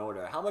of Law and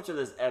Order. How much of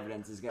this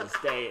evidence is going to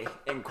stay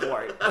in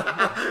court?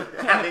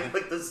 Having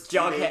like this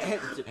Jughead.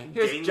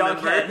 Here's gang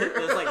Jughead. member.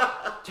 There's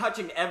like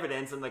touching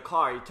evidence in the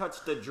car. He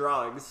touched the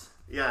drugs.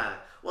 Yeah.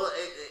 Well,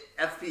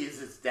 FP is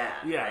his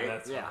dad. Yeah, right?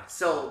 that's Yeah.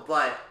 So,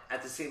 but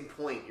at the same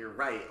point, you're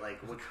right.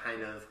 Like, what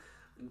kind of?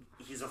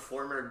 He's a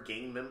former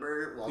gang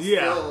member, while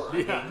still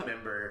a gang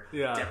member,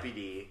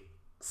 deputy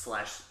 /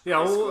 Yeah,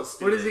 high school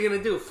what is he student.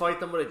 gonna do? Fight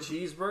them with a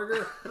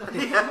cheeseburger?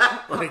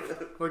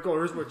 like, oh,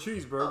 here's my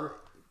cheeseburger.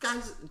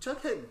 Guys,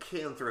 Jughead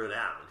can throw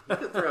down. He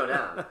can throw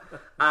down.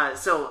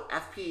 So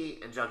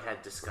FP and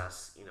Jughead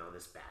discuss,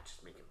 this batch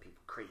is making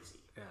people crazy.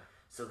 Yeah.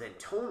 So then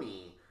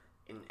Tony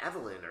and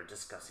Evelyn are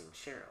discussing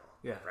Cheryl.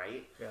 Yeah.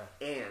 Right? Yeah.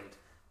 And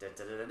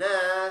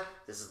da-da-da-da-da,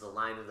 this is the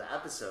line of the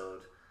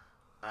episode.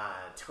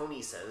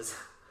 Tony says,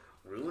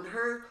 "Ruin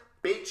her?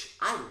 Bitch,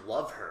 I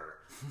love her."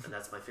 And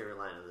that's my favorite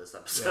line of this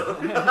episode.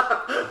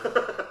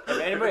 If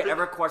anybody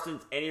ever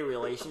questions any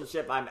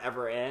relationship I'm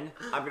ever in,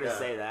 I'm going to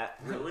say that.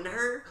 Ruin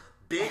her?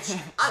 Bitch,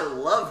 I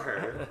love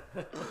her.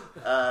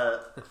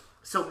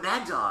 So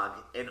Mad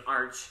Dog and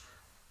Arch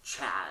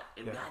chat,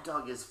 and Mad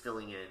Dog is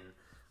filling in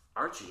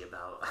Archie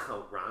about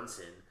how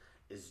Ronson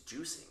is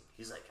juicing.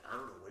 He's like, I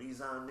don't know what he's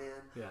on, man.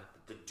 Yeah.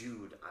 But the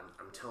dude,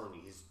 I'm telling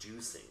you, he's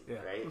juicing,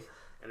 Yeah. right?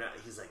 And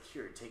he's like,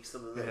 here, take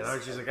some of this. Yeah,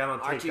 Archie's like, I don't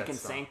take Archie that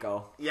stuff.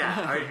 Kansenko.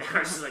 Yeah,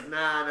 Archie's like,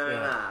 nah.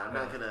 Yeah.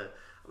 I'm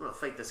gonna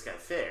fight this guy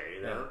fair,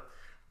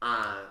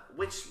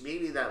 which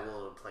maybe that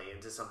will play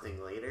into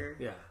something later.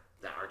 Yeah.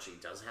 That Archie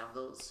does have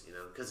those,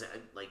 because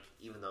like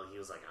even though he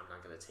was like, I'm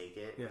not gonna take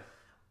it. Yeah.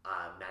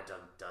 Mad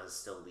Dog does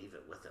still leave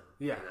it with him.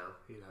 Yeah,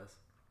 he does.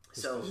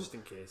 So just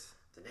in case.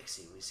 the next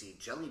scene we see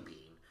Jelly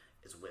Bean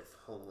is with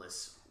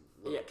homeless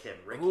little kid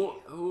Ricky.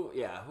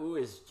 Who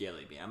is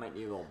Jelly Bean? I might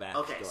need a little backstory.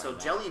 Okay, so on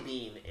that. Jelly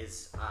Bean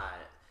is the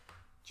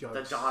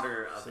Jug's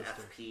daughter of sister.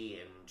 FP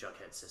and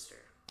Jughead's sister.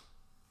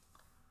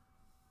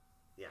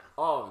 Yeah.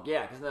 Oh,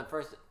 yeah, because in the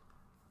first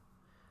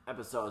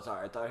episode,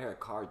 sorry, I thought I heard a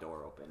car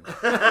door open. Did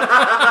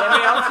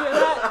anybody else hear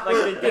that? Like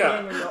the ding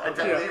and I okay.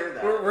 definitely heard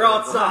that. We're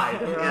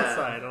outside. We're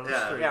outside on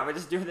the street. Yeah, we're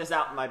just doing this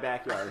out in my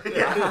backyard.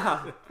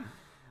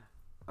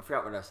 I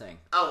forgot what I was saying.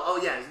 Oh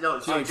yeah, no,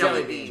 Jelly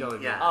Jelly Bean.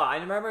 Bean. Yeah. Oh, I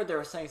remember they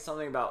were saying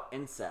something about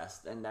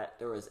incest, and that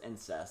there was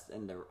incest.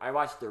 And I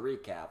watched the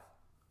recap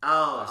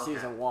Oh, of okay.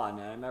 season 1,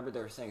 and I remember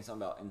they were saying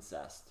something about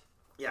incest.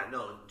 Yeah,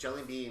 no,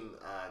 Jelly Bean,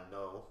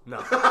 no.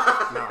 No.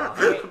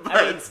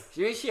 I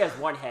mean, she has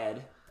one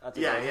head. That's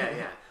about it.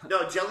 Yeah.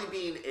 No, Jelly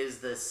Bean is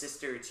the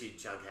sister to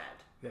Jughead.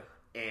 Yeah.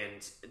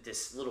 And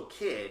this little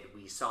kid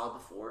we saw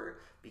before,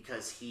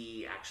 because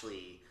he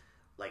actually,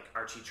 like,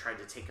 Archie tried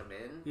to take him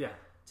in. Yeah.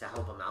 To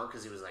help him out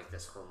because he was like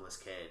this homeless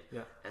kid.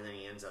 Yeah. And then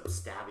he ends up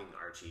stabbing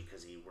Archie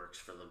because he works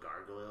for the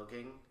Gargoyle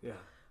King. Yeah.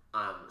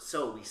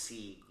 So we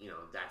see,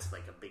 that's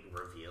like a big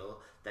reveal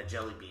that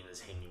Jelly Bean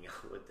is hanging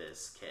out with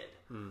this kid,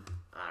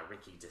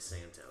 Ricky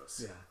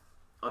DeSantos. Yeah.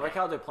 I like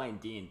how they're playing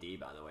D&D,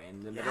 by the way,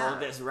 in the middle of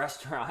this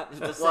restaurant.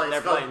 Just Well, sitting there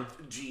it's called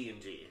playing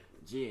G&G.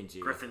 G&G.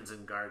 Griffins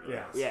and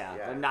Gargoyles. Yeah,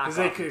 they're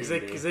Because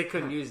knockoff they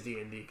couldn't use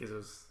D&D because it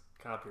was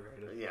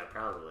copyrighted. Yeah,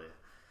 probably.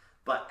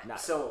 But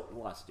who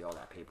wants to do all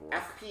that paperwork?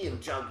 FP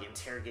and Jug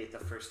interrogate the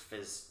first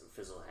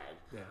Fizzlehead,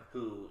 Yeah.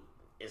 who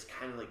is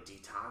kind of like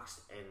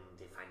detoxed, and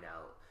they find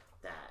out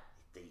that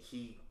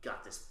he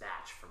got this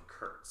batch from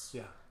Kurtz,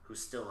 Yeah.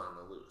 who's still on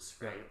the loose,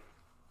 right?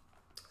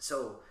 Yeah.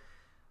 So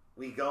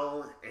we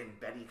go, and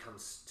Betty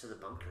comes to the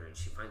bunker, and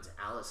she finds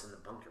Alice in the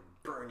bunker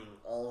burning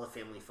all the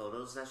family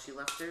photos that she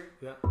left her.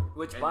 Yeah.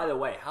 Which, by the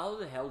way, how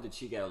the hell did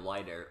she get a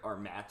lighter or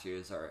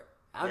matches or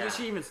how did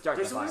she even start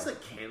There's the fire? always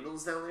like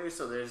candles down there,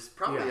 so there's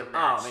probably Yeah. a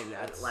match, Oh, maybe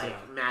that's-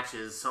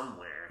 matches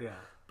somewhere. Yeah.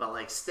 But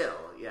like still,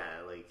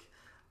 like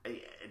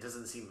it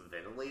doesn't seem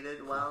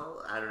ventilated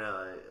well. I don't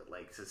know,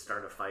 like to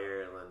start a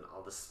fire and then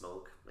all the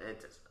smoke. It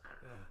just, I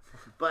don't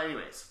know. But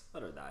anyways,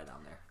 Let her die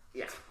down there.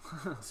 yeah.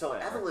 So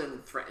Whatever.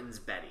 Evelyn threatens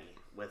Betty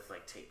with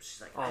like tape.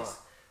 She's like,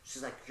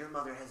 she's like, your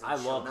mother hasn't I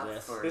shown love up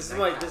this. for This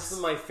night is house."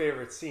 my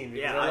favorite scene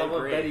because Yeah, I I love when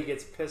agree. Betty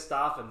gets pissed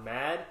off and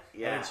mad,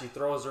 Yeah. and then she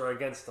throws her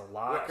against the Yeah,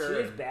 locker.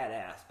 she is and-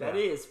 badass.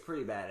 Betty is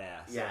pretty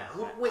badass. Yeah.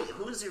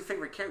 Who's your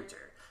favorite character?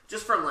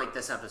 Just from like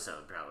this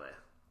episode, probably.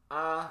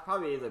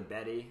 Probably either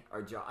Betty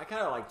or Jug. I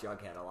kind of like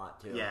Jughead a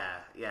lot too. Yeah.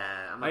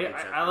 I'm a big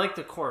fan. I like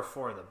the core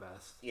four the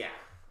best. Yeah.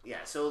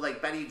 So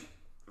like Betty,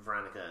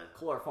 Veronica.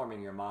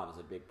 Chloroforming your mom is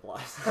a big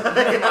plus.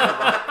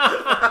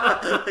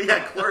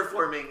 Yeah,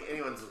 chloroforming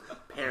anyone's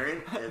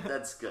parent,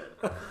 that's good.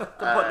 Put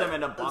them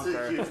in a bunker.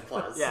 That's a huge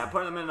plus. Yeah,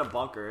 put them in a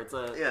bunker. It's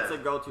a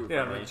go-to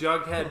Yeah, for but me.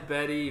 Jughead,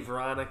 Betty,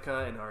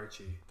 Veronica, and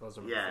Archie. Those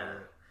are my Yeah.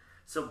 favorite.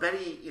 So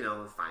Betty,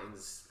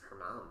 finds her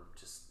mom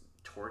just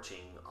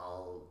torching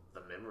all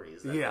the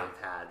memories that Yeah.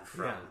 they've had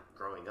from Yeah.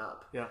 growing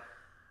up. Yeah,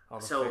 all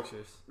the So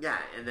pictures. yeah,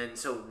 and then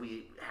so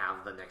we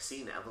have the next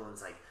scene.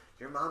 Evelyn's like,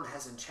 "Your mom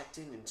hasn't checked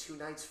in 2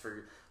 nights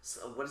for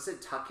what is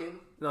it? Tuck-in?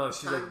 No,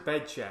 she's time? like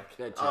bed check.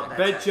 Good Oh, check.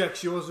 Bed check.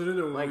 She wasn't in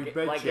there when we like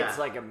bed like check. it's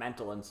like a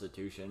mental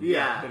institution.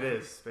 Yeah, Yeah. it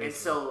is. Basically. And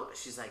so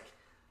she's like,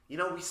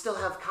 we still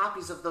have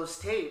copies of those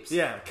tapes.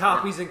 yeah,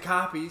 copies and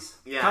copies.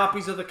 Yeah.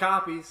 Copies of the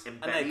copies. And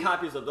And Betty, then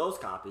copies of those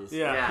copies.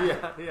 Yeah,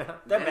 Yeah. yeah.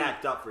 They're Betty-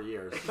 backed up for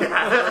years. They're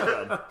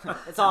good.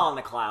 It's all in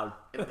the cloud.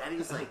 and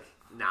Betty's like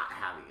not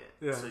having it.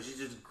 Yeah. So she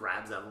just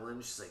grabs Evelyn.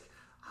 She's like,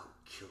 "I'll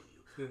kill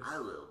you. I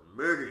will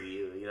murder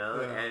you." Yeah.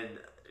 And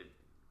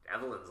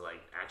Evelyn's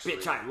like, "Actually,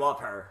 Bitch, I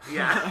love her.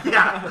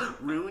 yeah,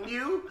 ruin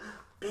you,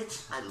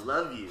 bitch. I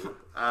love you."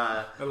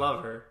 I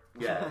love her.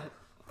 Yeah.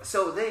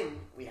 So then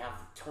we have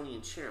Tony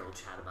and Cheryl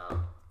chat about,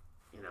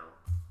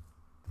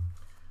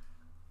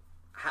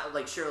 how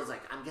like Cheryl's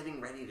like, "I'm getting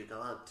ready to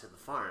go out to the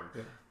farm,"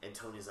 and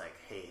Tony's like,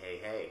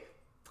 "Hey,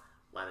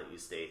 why don't you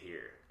stay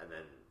here?" And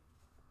then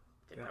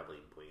they probably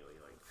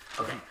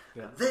okay.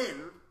 Yeah. Then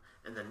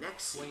in the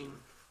next scene,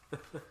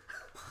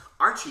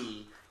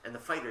 Archie and the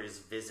fighters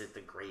visit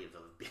the grave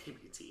of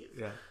Baby Teeth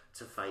Yeah.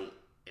 to fight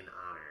in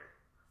honor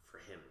for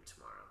him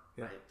tomorrow.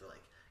 Yeah. Right? They're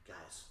like,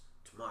 "Guys,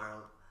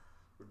 tomorrow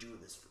we're doing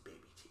this for Baby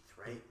Teeth,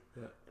 right?"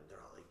 Yeah. And they're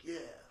all like, "Yeah,"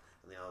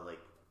 and they all like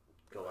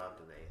go up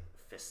and they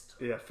fist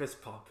Yeah,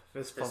 fist pump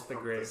the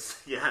grave.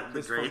 this- yeah, the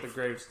Fist pump grave. the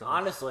gravestone.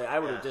 Honestly, I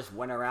would have Yeah. just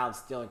went around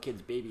stealing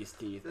kids' babies'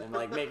 teeth and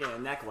like making a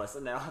necklace,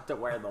 and they don't have to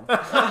wear them. For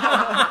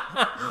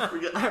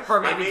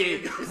I Baby made you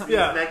Teeth. guys these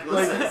Yeah,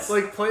 necklaces.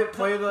 like play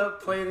the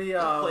Play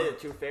the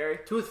Tooth Fairy.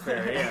 Tooth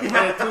Fairy. Yeah,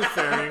 play the Tooth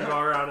Fairy and go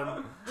around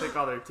and take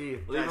all their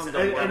teeth. Leave Guys, them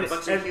I to got wear. a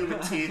bunch of human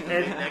teeth and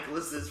make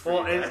necklaces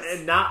for Well, you guys.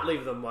 and not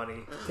leave them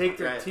money. Take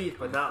their Right. teeth,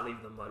 but not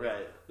leave them money.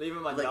 Right. Leave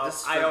them Like enough.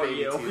 this is I for owe Baby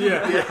you. Teeth.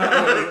 Yeah,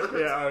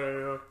 yeah, I don't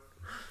know.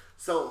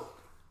 So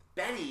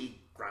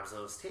Betty grabs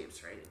those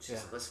tapes, right? And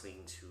she's Yeah.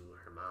 listening to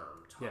her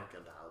mom talk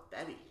about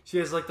Betty. She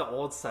has like the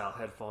old style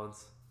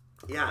headphones.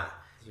 Yeah.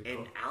 Pretty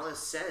And cool. Alice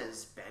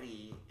says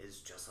Betty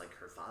is just like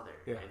her father.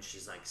 Yeah. And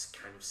she's like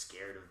kind of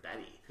scared of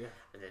Betty. Yeah.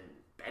 And then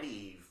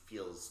Betty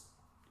feels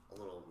a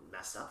little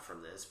messed up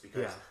from this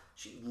because Yeah.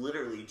 she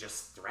literally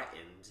just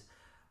threatened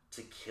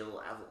to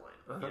kill Evelyn,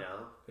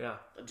 Yeah.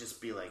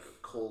 Just be like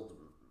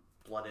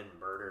cold-blooded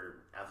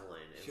murder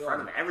Evelyn in Sure.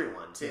 front of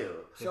everyone,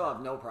 too. She'll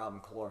have no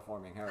problem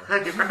chloroforming her.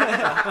 That should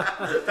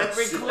not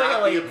be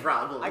clearly, a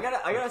problem. I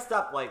gotta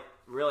stop like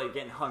really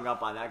getting hung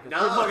up on that because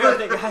No. people are gonna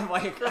think I'm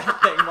like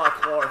thinking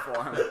about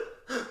chloroform.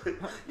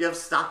 You have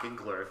stock in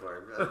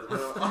chloroform.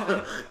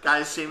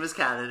 Guys, Seamus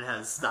Cannon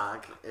has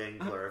stock in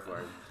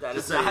chloroform. That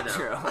Just is so you not know.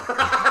 true.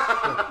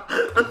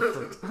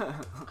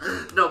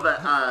 No,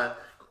 but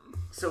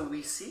so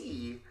we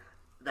see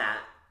that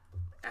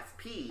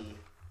FP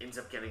ends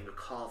up getting a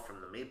call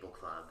from the Maple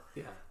Club,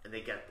 Yeah. and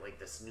they get like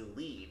this new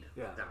lead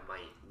Yeah. that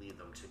might lead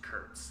them to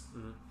Kurtz.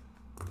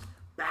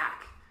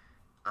 Back,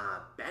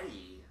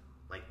 Betty,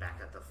 like back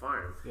at the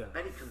farm, Yeah.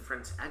 Betty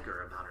confronts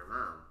Edgar about her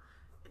mom,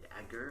 and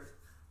Edgar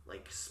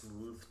like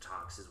smooth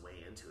talks his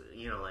way into it.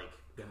 Like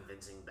Yeah.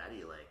 convincing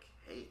Betty, like,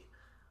 "Hey,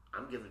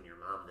 I'm giving your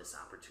mom this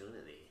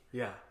opportunity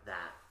Yeah.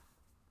 that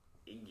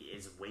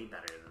is way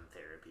better than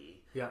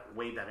therapy. Yeah.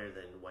 Way better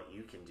than what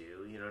you can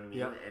do. You know what I mean?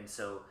 Yeah. And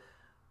so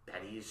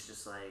Betty is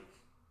just like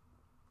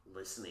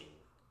listening,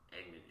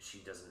 and she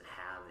doesn't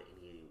have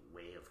any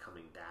way of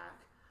coming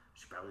back.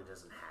 She probably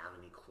doesn't have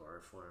any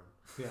chloroform,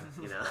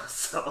 Yeah.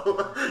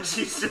 so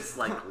she's just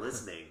like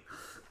listening.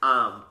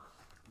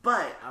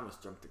 But I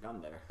almost jumped the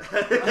gun there.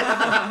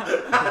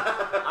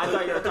 I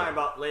thought you were talking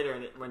about later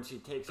when she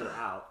takes her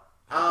out.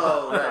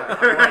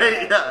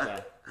 right, yeah.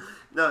 Okay,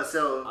 No,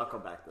 so I'll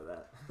come back to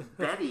that.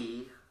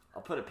 Betty,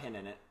 I'll put a pin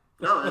in it.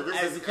 No,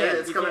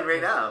 it's coming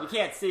right You out.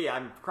 can't see.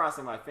 I'm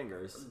crossing my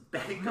fingers.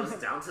 Betty goes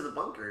down to the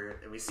bunker,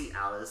 and we see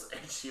Alice,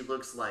 and she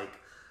looks like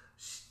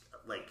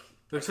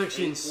Looks like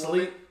she didn't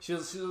sleep. She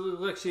looks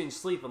like she didn't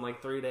sleep in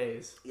like 3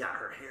 days. Yeah,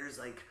 her hair's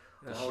like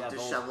all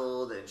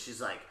disheveled, and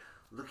she's like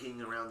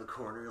looking around the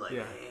corner, like,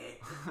 hey.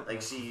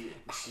 Like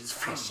she's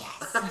precious.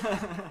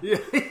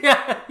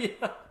 yeah.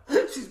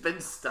 She's been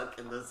stuck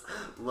in this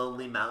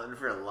lonely mountain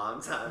for a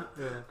long time.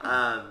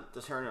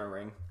 Just her in a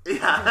ring.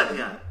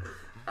 Yeah.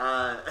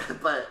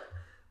 But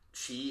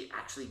she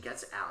actually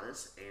gets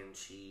Alice, and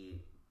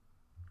she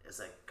is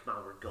like, "Come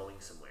on, we're going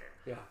somewhere."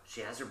 Yeah.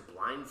 She has her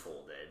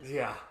blindfolded.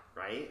 Yeah.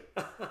 Right?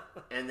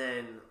 And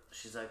then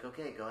she's like,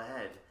 "Okay, go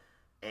ahead."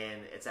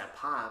 And it's at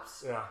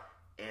Pop's. Yeah.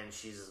 And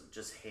she's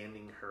just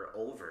handing her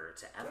over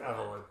to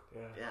Evelyn.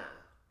 Yeah.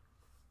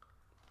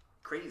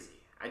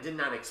 Crazy. I did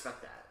not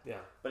expect that.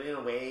 Yeah. But in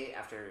a way,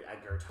 after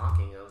Edgar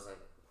talking, I was like,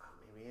 wow,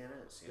 maybe it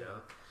is, you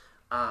know?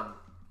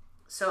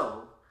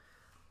 So,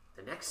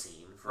 the next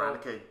scene,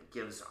 Veronica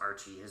gives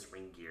Archie his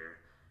ring gear.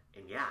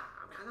 And yeah,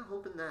 I'm kind of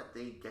hoping that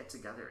they get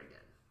together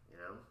again, you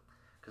know?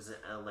 Because,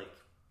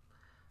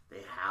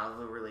 they have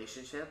a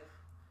relationship.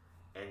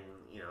 And,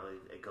 you know,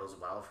 it goes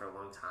well for a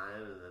long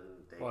time, and then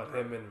they...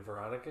 him and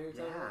Veronica you're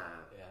talking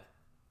about? Yeah.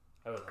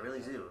 I really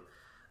do.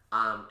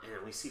 And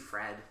then we see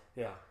Fred.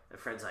 Yeah. And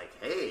Fred's like,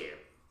 "Hey,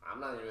 I'm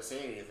not going to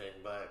say anything,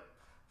 but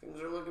things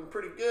are looking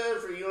pretty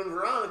good for you and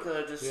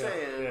Veronica, just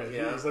saying."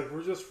 Yeah, he's like,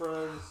 "We're just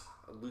friends."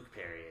 Luke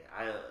Perry.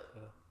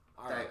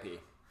 R.I.P.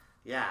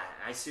 Yeah,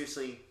 I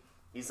seriously...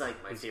 He's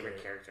like my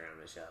favorite character on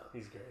the show.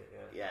 He's great,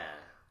 Yeah,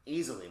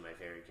 easily my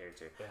favorite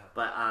character. Yeah.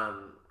 But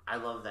I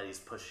love that he's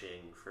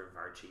pushing for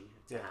Archie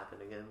to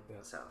happen again. Yeah.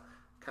 So,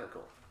 kind of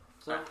cool.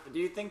 So, do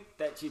you think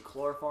that she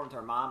chloroformed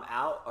her mom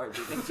out, or do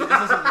you think she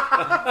just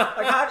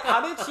like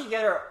how did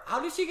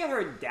she get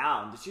her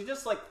down? Did she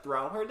just like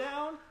throw her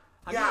down?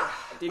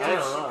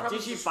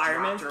 Did she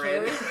fireman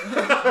carry?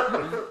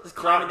 Just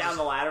climbing down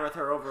the ladder with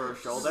her over her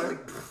shoulder.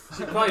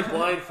 She probably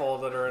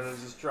blindfolded her and then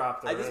just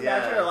dropped her. I just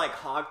imagine her like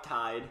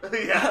hogtied.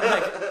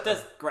 Like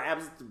just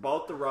grabs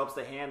both the ropes,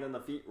 the hand and the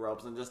feet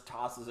ropes, and just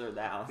tosses her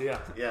down.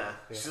 Yeah.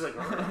 She's like.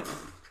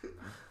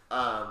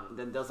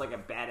 Then does like a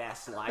badass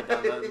slide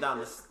down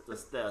the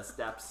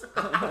steps.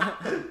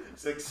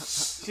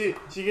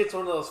 She gets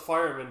one of those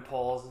fireman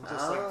poles and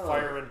just like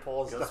fireman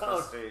poles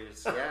down.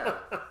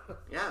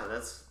 Yeah,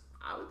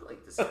 I would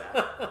like to see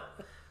that.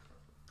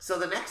 So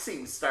the next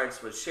scene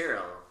starts with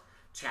Cheryl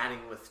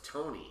chatting with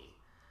Tony,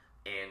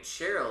 and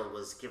Cheryl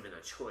was given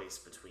a choice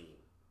between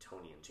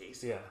Tony and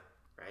Jason. Yeah.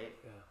 Right?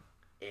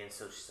 Yeah. And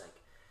so she's like,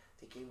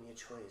 "They gave me a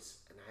choice,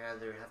 and I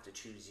either have to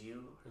choose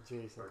you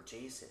or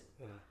Jason."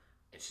 Yeah.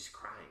 And she's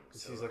crying.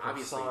 So she's like,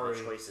 obviously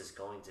the choice is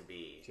going to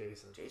be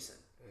Jason,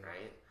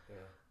 right?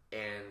 Yeah.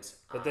 And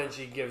but then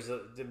she gives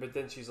but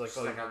then she's like,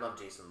 I love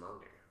Jason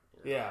longer.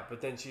 You know? Yeah,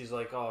 but then she's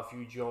like, "Oh, if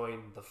you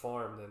join the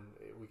farm, then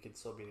we could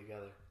still be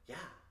together." Yeah,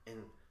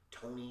 and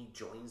Tony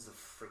joins the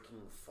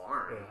freaking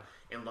farm,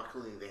 and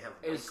luckily they have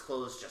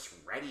clothes just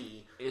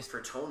ready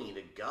for Tony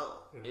to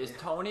go. Is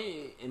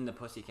Tony in the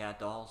Pussycat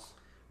Dolls?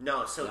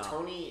 No.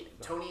 Tony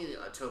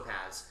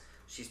Topaz,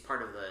 she's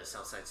part of the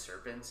Southside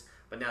Serpents.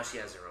 But now she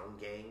has her own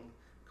gang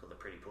called the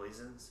Pretty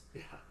Poisons.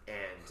 Yeah.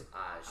 And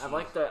I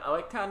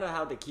like kind of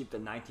how they keep the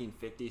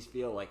 1950s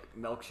feel, like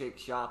milkshake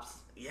shops.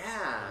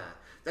 Yeah.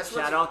 That's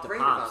Shout out to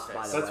Pops,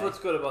 by the way. That's what's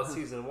good about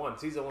season 1.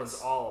 Season 1's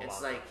all about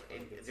it's like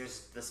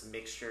there's this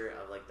mixture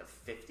of like the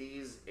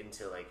 50s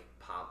into like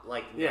pop,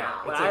 like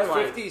now. It's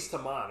like 50s to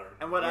modern.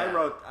 And what I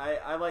wrote,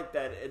 I like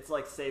that it's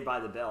like Saved by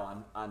the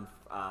Bell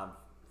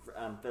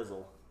on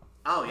Fizzle.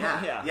 Oh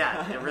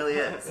yeah, it really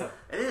is.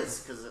 It is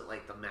because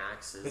like the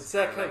Max is. It's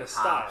that kind of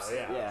style,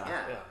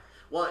 yeah.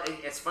 Well,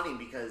 it's funny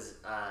because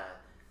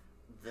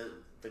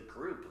the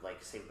group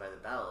like Saved by the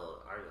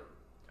Bell are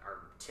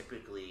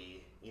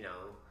typically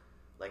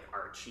like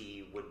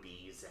Archie would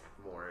be Zach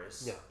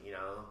Morris,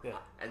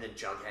 and then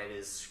Jughead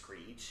is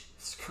Screech.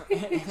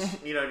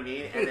 You know what I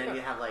mean? And then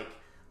you have like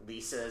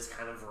Lisa is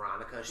kind of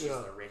Veronica. She's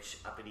the rich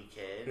uppity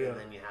kid, and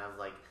then you have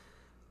like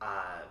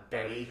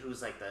Betty,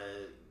 who's like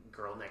the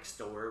girl next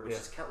door, which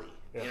is Kelly.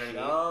 You know what I mean?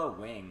 Oh,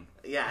 Wing.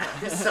 Yeah.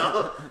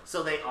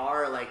 So they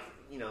are like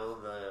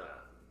the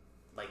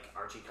like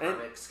Archie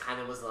Comics kind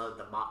of was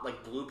the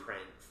like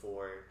blueprint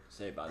for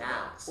Saved by the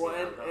Bell. Well,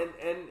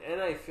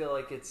 and I feel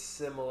like it's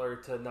similar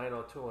to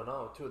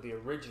 90210 too, the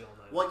original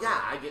 90210. Well,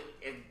 yeah, I get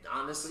it.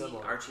 Honestly,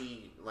 similar.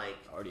 Archie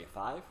already a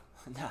 5.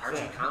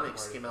 Archie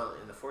Comics came out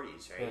in the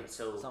 40s, right?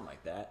 So something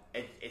like that.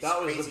 It's that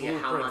was crazy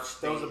how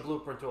much that was a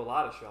blueprint to a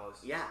lot of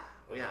shows. Yeah.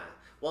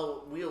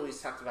 Well, we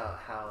always talked about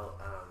how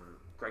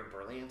Greg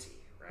Berlanti,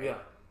 right? Yeah.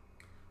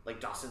 Like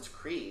Dawson's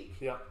Creek.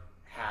 Yeah.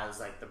 Has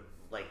like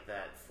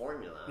that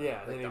formula. Yeah.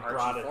 Like and he the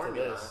brought Archie it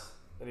formula. to this.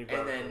 And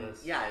then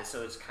yeah,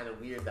 so it's kind of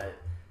weird that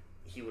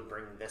he would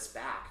bring this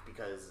back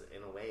because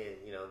in a way,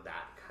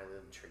 that kind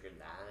of triggered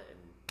that, and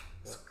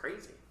it's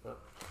crazy. Yeah.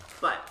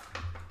 But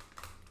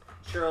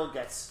Cheryl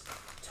gets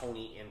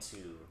Tony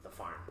into the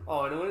farm.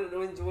 Oh, and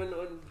when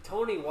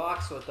Tony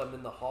walks with them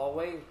in the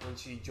hallway when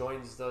she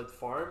joins the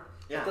farm,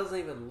 it doesn't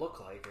even look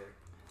like her.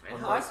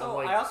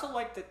 I also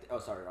like that. Oh,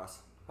 sorry, Ross.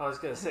 I was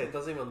gonna say it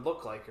doesn't even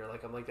look like her.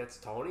 Like I'm like, that's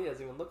Tony. It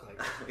doesn't even look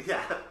like her.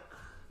 Yeah.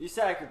 You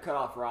said I could cut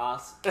off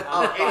Ross.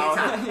 Oh,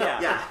 anytime.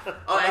 Yeah.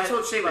 Oh, I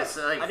told Seamus,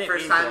 like,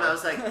 first time I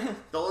was like, to.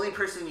 the only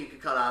person you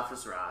could cut off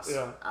was Ross.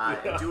 Yeah.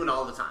 And do it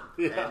all the time.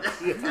 Yeah.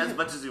 And, as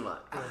much as you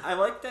want. I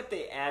like that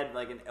they add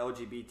like an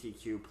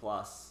LGBTQ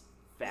plus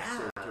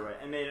factor to it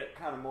and made it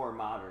kind of more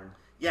modern.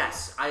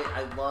 Yes,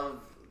 I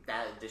love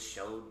that this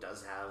show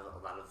does have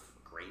a lot of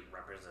great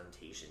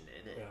representation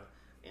in it.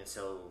 Yeah. And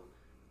so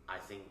I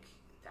think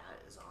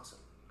that is awesome.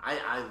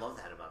 I love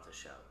that about the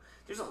show.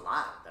 There's a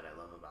lot that I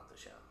love about the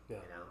show. Yeah.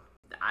 You know,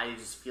 I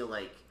just feel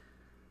like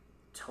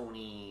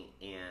Tony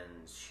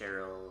and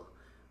Cheryl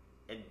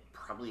and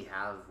probably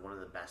have one of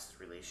the best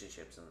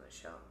relationships in the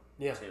show.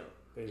 Yeah. Too.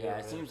 Yeah,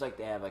 it seems like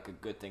they have like a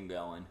good thing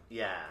going.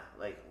 Yeah,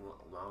 like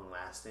long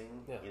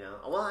lasting. Yeah. You know.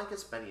 Well, I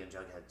guess Betty and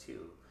Jughead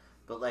too,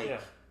 but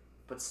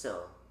but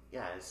still,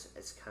 yeah,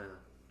 it's kind of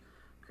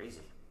crazy.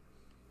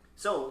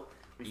 So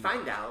we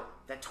find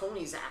out that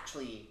Tony's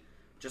actually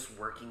just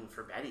working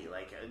for Betty.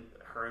 Like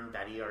her and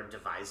Betty are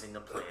devising a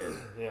plan.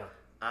 Yeah.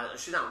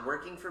 She's not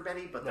working for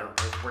Betty, but they're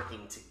both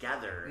working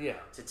together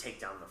to take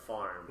down the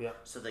farm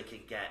so they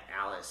could get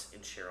Alice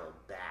and Cheryl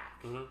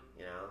back, you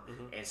know?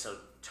 Mm-hmm. And so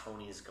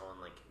Tony's going,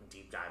 like,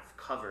 deep dive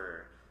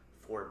cover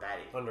for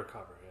Betty.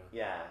 Undercover,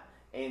 Yeah.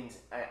 And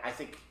I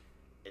think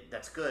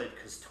that's good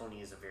because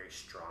Tony is a very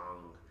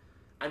strong...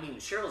 I mean,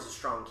 Cheryl's a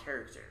strong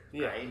character,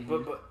 right?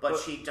 But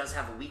she does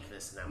have a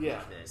weakness, and that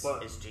weakness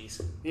is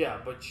Jason.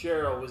 Yeah, but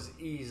Cheryl was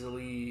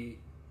easily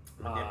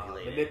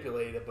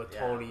manipulated, but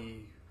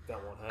Tony... That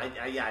won't happen.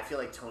 I feel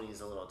like Tony's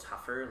a little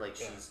tougher. Like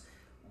she's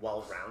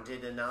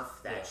well-rounded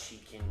enough that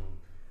she can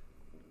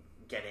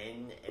get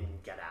in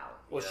and get out.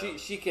 Well,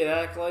 she can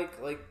act like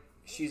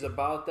she's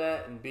about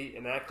that and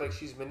act like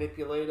she's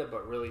manipulated,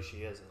 but really she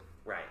isn't.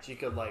 Right. She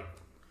could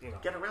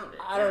get around it.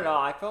 I don't know.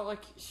 I felt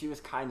like she was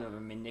kind of a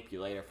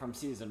manipulator from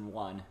season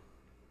 1.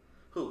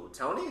 Who?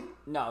 Tony?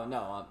 No.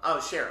 Oh,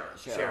 Cheryl.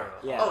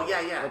 Yeah. Oh,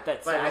 yeah.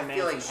 But I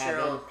feel like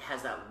Cheryl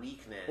has that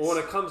weakness. Well, when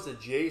it comes to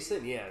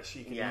Jason,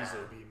 she can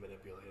easily be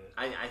manipulated.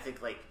 I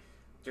think, like,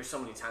 there's so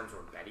many times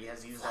where Betty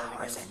has used that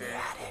against her. Flowers in the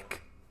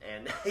attic.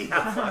 And,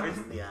 flowers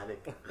in the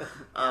attic.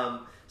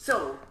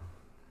 So,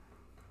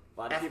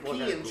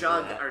 FP and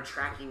Jug are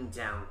tracking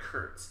down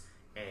Kurt,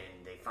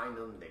 and they find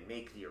him, they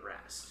make the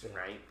arrest,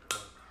 right?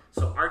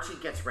 So Archie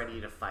gets ready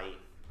to fight,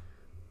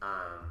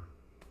 a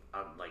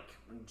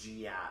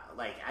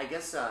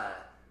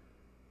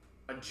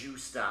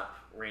juiced up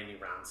Randy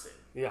Ronson.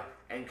 Yeah.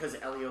 And because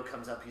Elio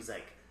comes up, he's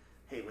like,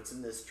 hey, what's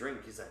in this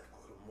drink? He's like, a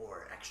little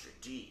more extra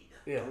G.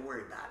 Yeah. Don't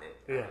worry about it.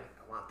 Yeah.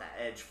 I want that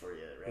edge for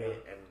you, right?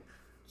 Yeah. And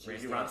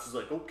Randy Ronson's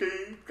like,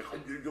 okay.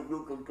 And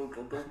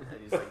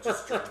he's like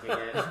just drinking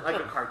it like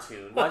a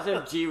cartoon. What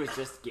if G was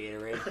just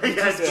Gatorade?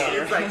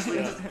 It's actually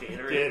just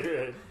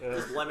Gatorade.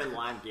 Just lemon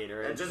lime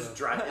Gatorade. And just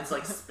dry. It's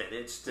like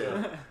spinach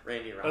to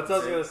Randy Ronson. That's what I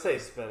was going to say,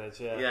 spinach,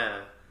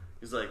 Yeah.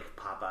 He's like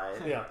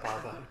Popeye. Yeah,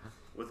 Popeye.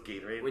 With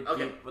Gatorade.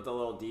 With a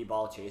little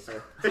D-ball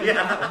chaser.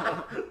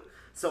 Yeah.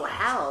 So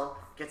Hal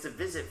gets a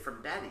visit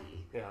from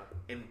Betty. Yeah.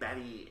 And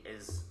Betty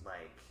is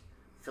like,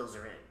 fills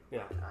her in.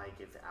 Yeah. I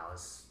give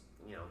Alice,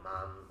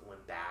 Mom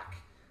went back.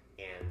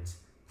 And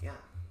yeah,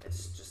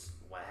 it's just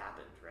what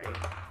happened, right?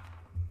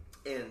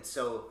 And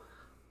so,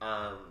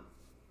 Hal's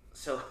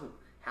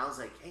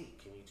like, hey,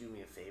 can you do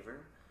me a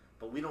favor?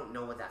 But we don't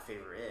know what that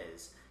favor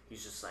is.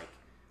 He's just like,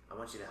 I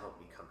want you to help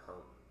me come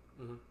home.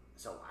 Mm-hmm.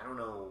 So I don't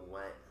know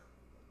what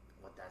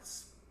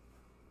that's.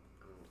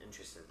 I'm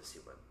interested to see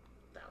what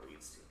that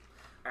leads to.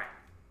 All right.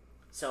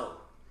 So,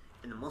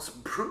 in the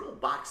most brutal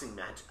boxing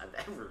match I've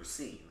ever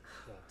seen,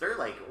 they're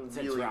like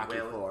really Rocky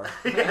wailing.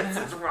 IV.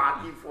 Since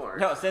Rocky IV.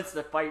 No, since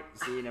the fight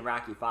scene in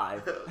Rocky V.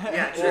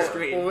 Yeah,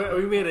 well,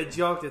 we made a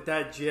joke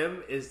that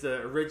gym is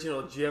the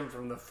original gym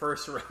from the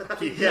first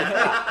Rocky.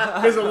 Yeah,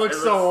 because it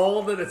looks so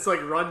old and it's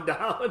like run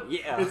down.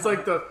 Yeah, it's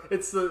like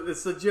it's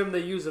the gym they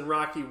use in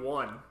Rocky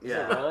 1.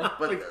 Yeah, really?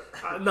 But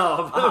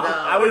no,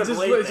 I would have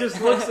believed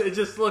it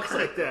just looks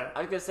like that.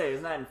 I was gonna say,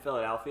 isn't that in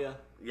Philadelphia?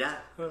 Yeah,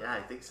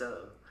 I think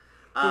so.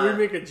 We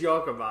make a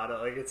joke about it,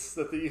 like it's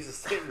that they use the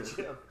same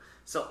gym.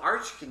 So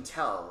Arch can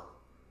tell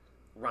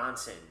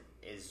Ronson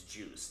is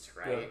juiced,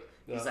 right?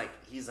 Yeah.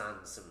 He's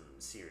on some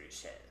serious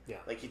shit. Yeah.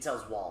 Like he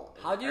tells Walt.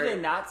 How do they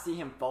not see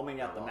him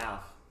foaming at the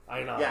mouth?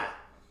 I know. Yeah.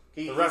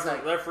 The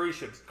referee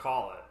should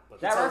call it.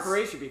 But that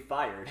referee should be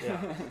fired.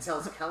 Yeah. He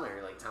tells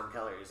Keller, like Tom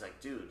Keller, he's like,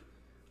 dude,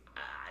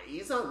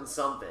 he's on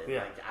something.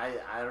 Yeah. Like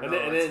I don't know.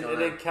 And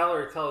then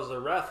Keller tells the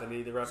ref, and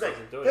the ref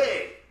doesn't do it.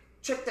 Hey,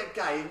 check that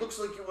guy. He looks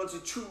like he wants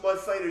to chew my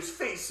fighter's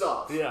face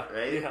off. Yeah.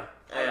 Right? Yeah.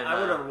 And, I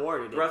would have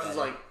rewarded it. The ref is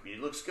like, he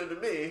looks good to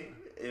me.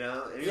 And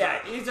he's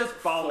like, he's just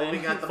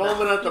foaming at the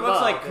foaming mouth. at the he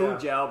looks mouth. like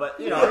Cujo, but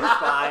he's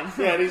fine.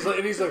 Yeah, and he's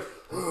like, he's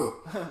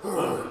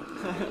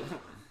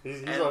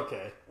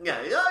okay.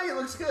 Yeah, he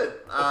looks good.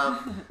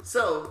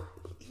 So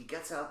he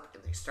gets up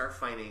and they start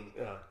fighting,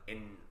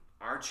 and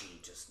Archie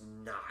just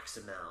knocks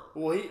him out.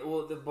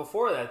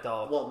 Before that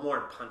though. Well,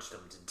 Mort punched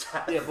him to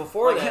death. Yeah,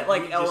 before that,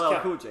 like LL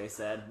Cool J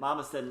said,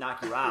 "Mama said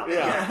knock you out."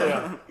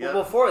 Yeah.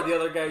 Well, before the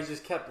other guys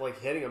just kept like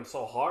hitting him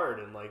so hard,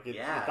 and like you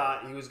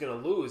thought he was gonna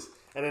lose,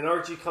 and then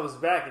Archie comes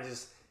back and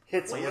just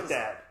hits him with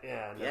that.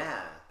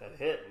 That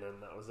hit, and then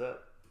that was it.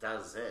 That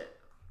was it.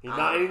 He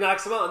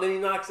knocks him out, and then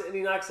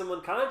he knocks him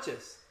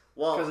unconscious.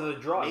 Well, because of the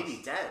drugs.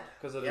 Maybe dead.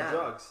 Because of the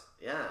drugs.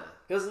 Yeah.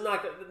 Because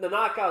the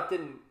knockout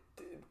didn't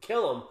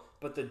kill him,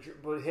 but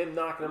him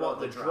knocking him out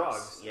with the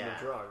drugs. Yeah.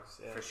 The drugs.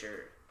 Yeah. For sure.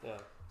 Yeah.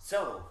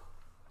 So,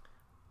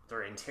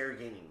 they're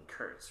interrogating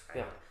Kurtz,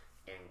 right?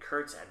 Yeah. And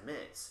Kurtz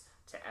admits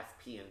to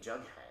FP and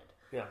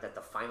Jughead that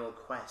the final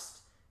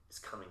quest is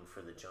coming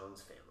for the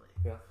Jones family.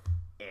 Yeah.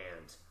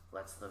 And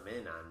lets them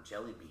in on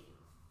Jellybean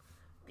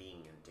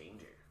being in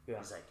danger. Yeah.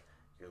 He's like,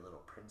 your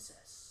little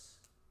princess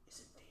is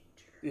in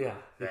danger.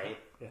 Yeah. Right?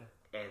 Yeah.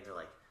 And they're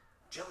like,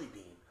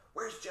 Jellybean,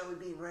 where's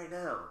Jellybean right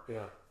now?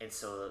 Yeah. And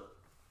so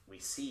we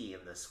see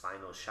in this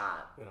final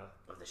shot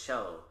of the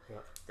show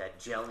that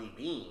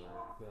Jellybean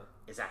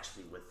is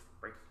actually with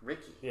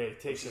Ricky. Yeah, he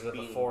takes her to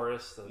the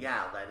forest. And...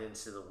 led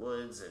into the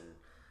woods and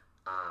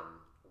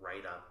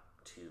right up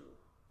to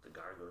the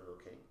Gargoyle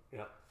King.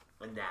 Yeah.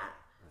 And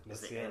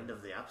that's the end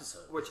of the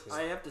episode. Which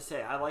I have to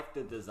say, I like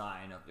the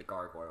design of the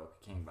Gargoyle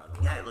King, by the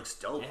way. Yeah, it looks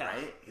dope,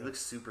 right? He looks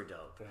super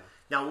dope. Yeah.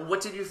 Now, what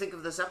did you think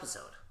of this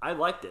episode? I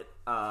liked it.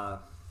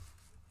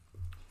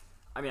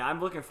 I mean, I'm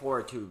looking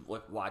forward to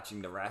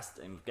watching the rest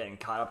and getting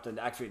caught up to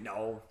actually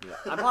know.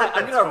 I'm going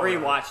to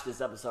rewatch this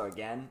episode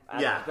again.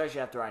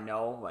 Especially after I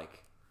know,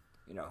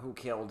 who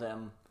killed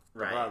him,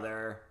 the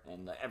brother,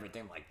 and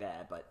everything like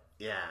that. But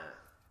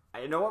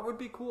I know what would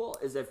be cool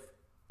is if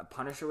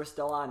Punisher was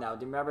still on now.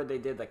 Do you remember they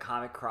did the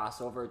comic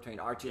crossover between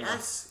Archie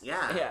and...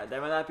 Yeah,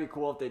 then would that be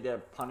cool if they did a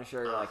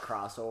Punisher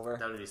crossover?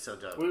 That would be so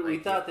dope. We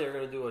thought they were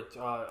going to do a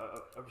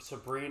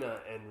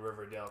Sabrina and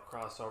Riverdale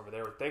crossover. They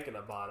were thinking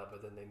about it,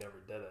 but then they never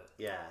did it.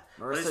 Yeah.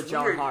 Marissa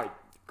Joan Hart.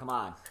 Come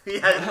on.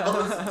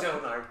 Marissa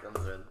Joan Hart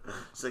comes in.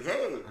 She's like,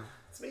 hey,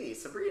 it's me,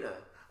 Sabrina.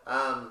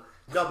 No,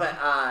 but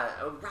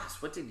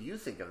Ross, what did you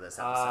think of this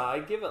episode? I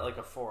give it like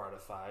a 4 out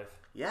of 5.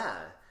 Yeah.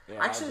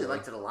 I actually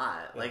liked it a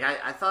lot. Like,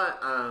 I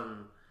thought...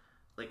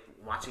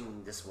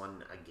 watching this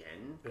one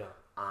again,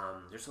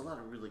 there's a lot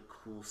of really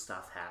cool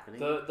stuff happening.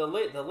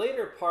 The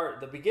later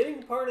part, the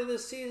beginning part of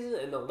this season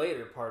and the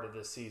later part of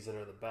this season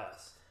are the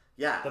best.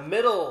 Yeah. The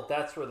middle,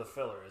 that's where the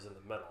filler is, in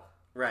the middle.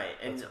 Right,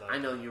 and I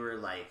know you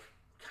were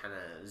kind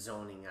of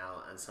zoning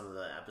out on some of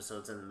the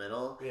episodes in the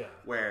middle. Yeah.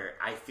 Where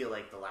I feel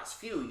like the last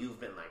few, you've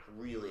been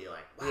really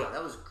wow,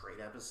 that was a great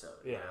episode.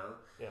 Yeah. You know?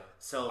 Yeah.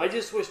 So I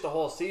just wish the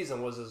whole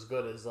season was as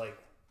good as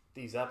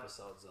these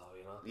episodes, though.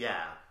 You know.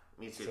 Yeah.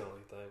 Me too. That's the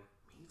only thing.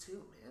 Me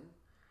too, man.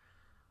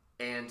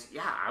 And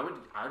I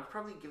would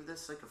probably give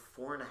this a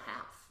 4.5.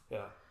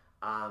 Yeah.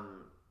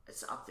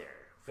 It's up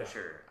there for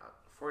sure.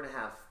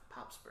 4.5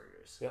 Pops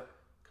Burgers. Yeah.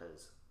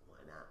 Because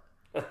why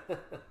not?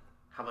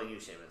 How about you,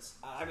 Seamus?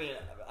 I mean,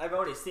 I've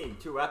only seen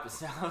 2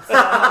 episodes.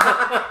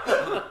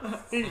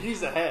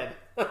 He's ahead.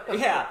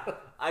 Yeah.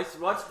 I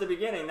watched the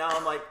beginning. Now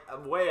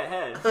I'm way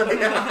ahead.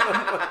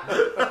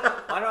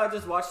 Why don't I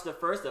just watch the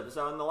first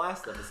episode and the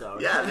last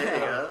episode? Yeah, there you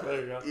go. There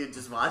you go. You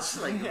just watch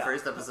the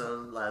first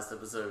episode, last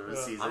episode of the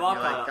season. You're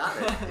got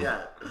it.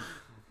 Yeah.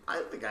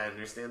 I think I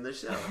understand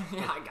this show.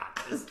 Yeah, I got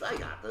this. I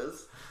got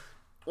this.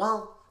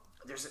 Well,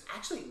 there's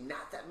actually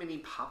not that many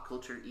pop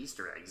culture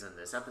Easter eggs in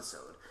this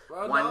episode.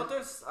 Well, no,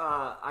 there's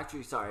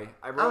actually, sorry.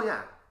 I wrote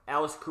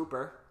Alice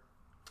Cooper.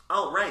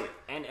 Oh, right.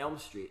 And Elm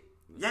Street.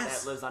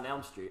 Yes. That lives on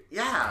Elm Street.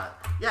 Yeah.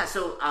 Yeah,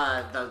 so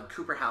the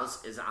Cooper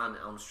house is on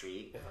Elm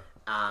Street,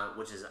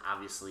 which is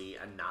obviously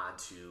a nod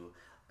to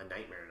A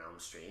Nightmare on Elm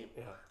Street.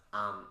 Yeah.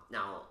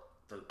 Now,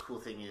 the cool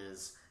thing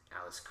is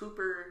Alice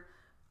Cooper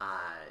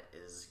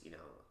is,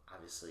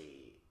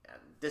 obviously,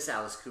 this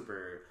Alice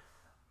Cooper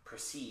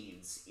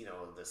precedes,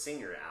 the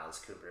singer Alice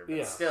Cooper,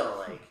 but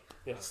still,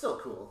 still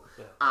cool.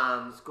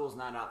 Yeah. School's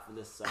not out for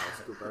this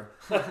Alice Cooper.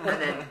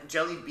 And then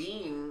Jelly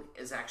Bean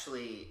is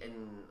actually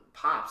in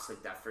Pops,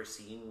 that first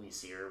scene we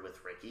see her with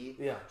Ricky.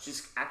 Yeah.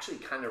 She's actually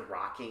kind of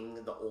rocking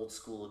the old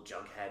school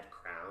Jughead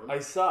crown. I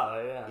saw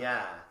that,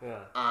 yeah.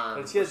 Yeah.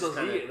 And she has those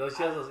ears.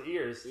 She has those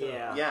ears, too.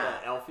 Yeah. Yeah.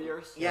 Elf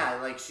ears?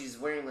 Yeah, she's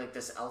wearing,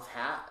 this elf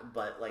hat,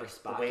 but,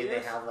 the way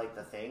they have,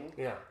 the thing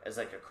is,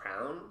 a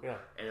crown. Yeah.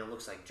 And it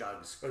looks like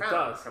Jug's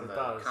crown from the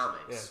comics.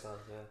 Yeah, it does,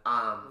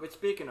 yeah. Which,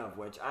 speaking of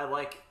which, I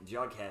like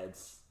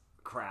Jughead's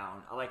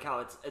crown. I like how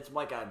it's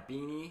like a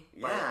beanie,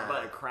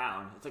 but a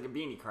crown. It's like a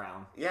beanie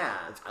crown. Yeah,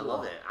 it's cool. I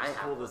love it. It's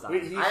cool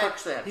design. I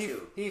actually have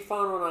 2. He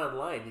found one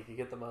online. You can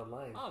get them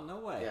online. Oh, no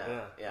way.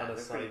 Yeah, they're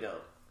pretty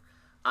dope.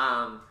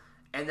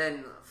 And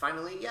then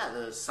finally,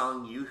 the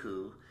song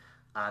Yoo-Hoo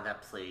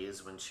that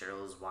plays when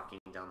Cheryl is walking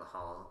down the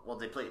hall. Well,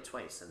 they play it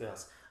twice in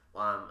this.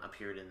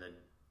 Appeared in the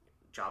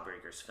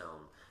Jawbreakers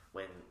film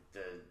when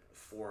the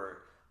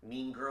 4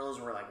 mean girls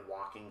were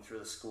walking through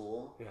the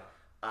school. Yeah.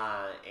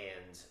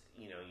 And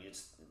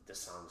the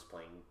song's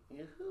playing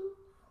Yoo-Hoo,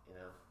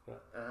 You know?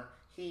 Yeah.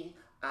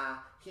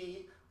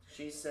 He,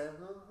 she said,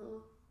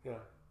 Yeah.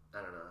 I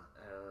don't know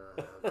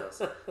how it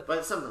goes.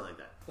 But something like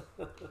that.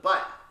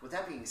 But with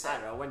that being said,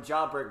 I don't know. When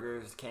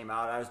Jawbreakers came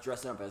out, I was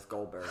dressing up as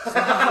Goldberg.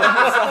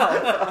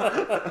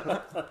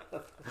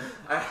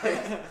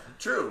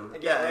 True.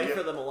 Ready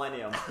for the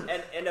millennium.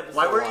 And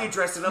why were you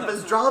dressing up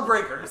as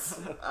Jawbreakers?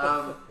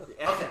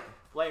 Okay.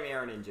 Blame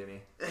Aaron and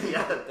Jimmy.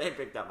 Yeah. They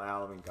picked up my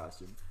Halloween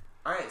costume.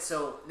 All right.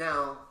 So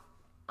now,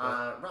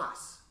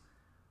 Ross,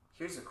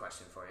 here's a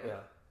question for you. Yeah.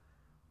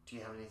 Do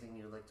you have anything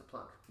you'd like to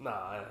plug? No,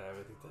 I don't have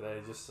anything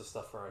today. Just the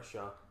stuff for our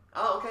show.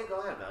 Oh, okay.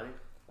 Go ahead, buddy.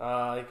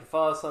 You can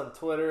follow us on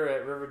Twitter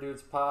at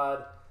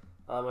RiverDudesPod.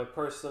 My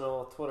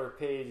personal Twitter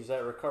page is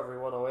at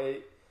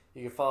Recovery108.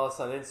 You can follow us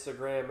on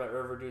Instagram at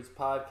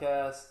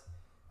RiverDudesPodcast.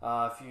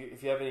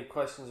 If you have any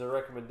questions or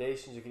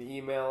recommendations, you can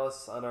email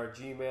us on our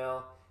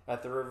Gmail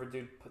at the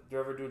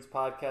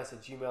RiverDudesPodcast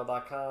at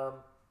gmail.com.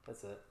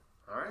 That's it.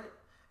 All right.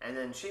 And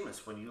then,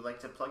 Seamus, would you like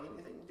to plug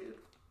anything, dude?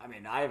 I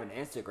mean, I have an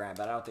Instagram,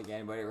 but I don't think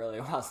anybody really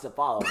wants to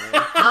follow me.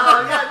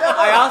 Oh, yeah, no,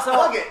 I also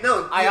plug it.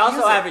 No, I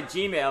also have a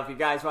Gmail if you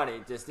guys want to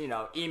just,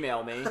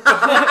 email me.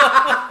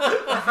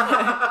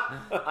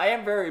 I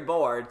am very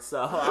bored,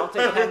 so I'll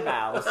take pen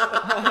pals.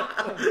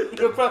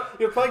 You'll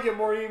probably get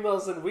more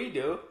emails than we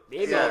do.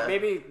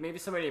 Maybe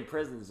somebody in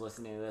prison is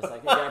listening to this. I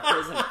can get a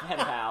prison pen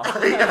pal.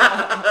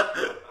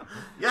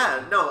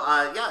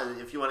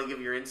 If you want to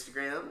give your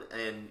Instagram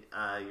and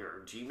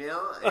your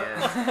Gmail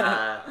and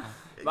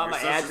about my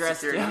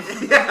address. Yeah.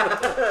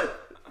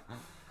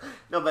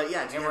 No, but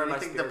yeah, do you have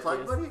anything to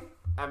plug, buddy?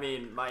 I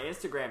mean, my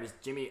Instagram is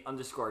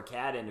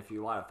Jimmy_Cadden if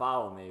you want to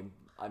follow me.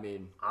 I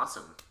mean,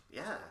 awesome.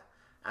 Yeah,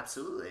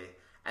 absolutely.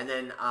 And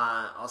then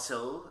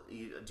also, do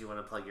you want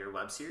to plug your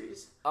web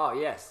series? Oh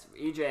yes,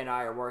 EJ and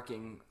I are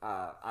working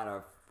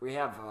on we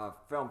have a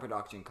film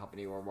production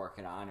company we're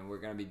working on, and we're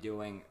going to be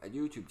doing a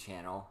YouTube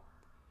channel.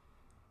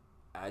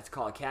 It's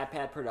called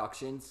CatPad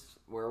Productions.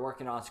 We're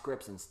working on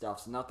scripts and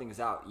stuff, so nothing's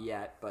out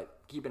yet, but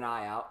keep an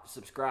eye out.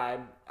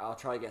 Subscribe. I'll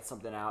try to get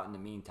something out in the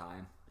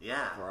meantime.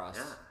 Yeah, for us.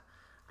 Yeah,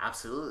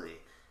 absolutely.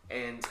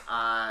 And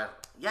I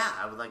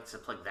would like to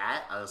plug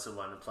that. I also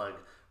want to plug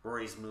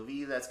Rory's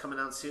movie that's coming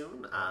out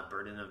soon,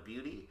 Burden of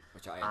Beauty,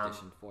 which I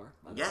auditioned for.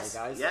 Yes,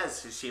 guys.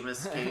 Yes.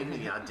 Seamus came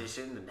and he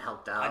auditioned and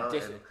helped out.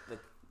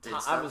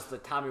 I was the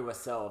Tommy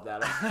Wiseau of that.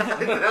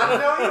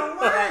 No, you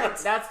weren't.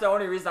 That's the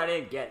only reason I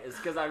didn't get. Is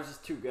because I was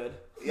just too good.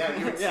 Yeah,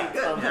 you were too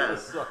good.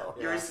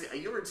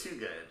 You were too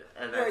good.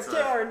 And you're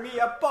tearing me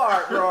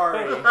apart,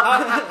 Rory.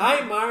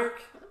 Hi,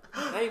 Mark.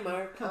 Hey,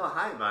 Mark. Oh,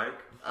 hi,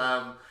 Mark.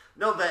 I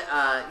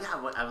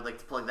would like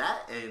to plug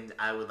that, and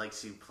I would like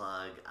to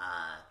plug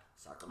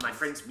my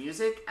friend's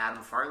music,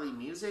 Adam Farley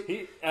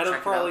Music. Adam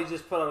Farley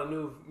just put out a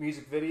new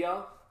music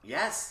video.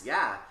 Yes,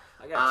 yeah.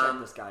 I gotta check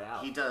this guy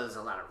out. He does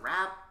a lot of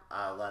rap,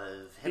 a lot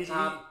of hip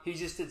hop. He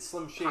just did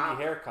Slim Shady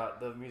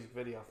Haircut, the music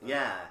video.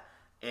 Yeah,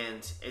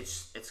 and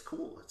it's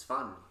cool. It's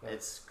fun. Yeah.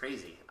 It's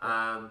crazy.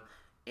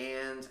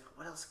 And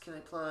what else can I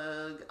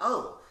plug?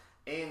 Oh,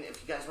 and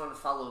if you guys want to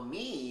follow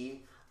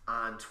me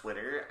on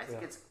Twitter, I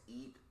think it's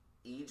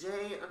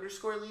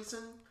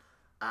EJ_Leeson.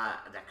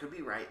 That could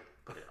be right,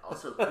 but it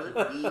also could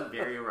be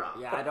very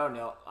wrong. Yeah, I don't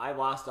know. I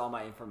lost all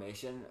my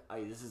information.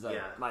 This is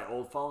my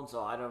old phone,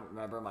 so I don't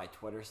remember my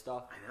Twitter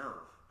stuff. I know.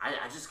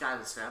 I just got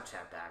a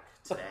Snapchat back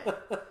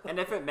today. And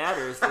if it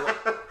matters,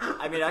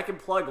 I mean, I can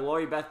plug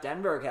Lori Beth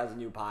Denberg has a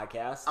new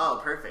podcast.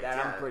 Oh, perfect.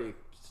 That I'm pretty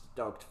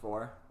stoked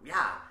for.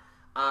 Yeah.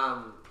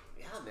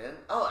 Yeah, man.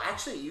 Oh,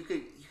 actually, you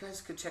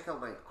guys could check out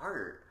my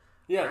art.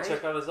 Yeah, right?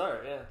 Check out his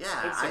art. Yeah.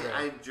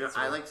 Yeah,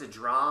 I like to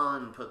draw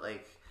and put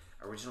like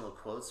original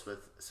quotes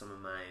with some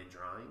of my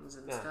drawings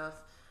and stuff.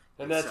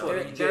 And that's so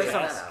what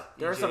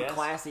there's some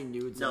classy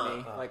nudes of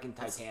me, like in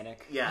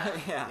Titanic. Yeah,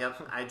 yeah.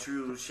 Yep. I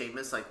drew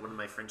Seamus like one of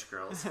my French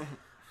girls, and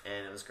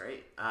it was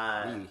great.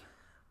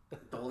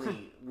 The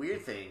only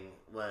weird thing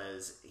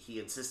was he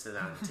insisted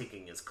on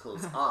taking his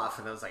clothes off,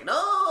 and I was like, no,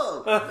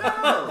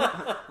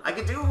 I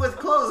can do it with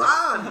clothes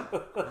on.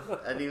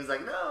 And he was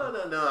like, no,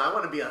 I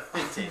want to be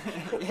authentic.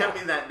 Get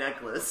me that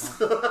necklace.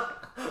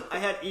 I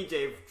had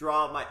EJ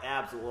draw my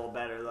abs a little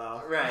better,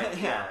 though. Right,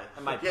 yeah.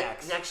 And my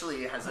pecs. He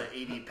actually has an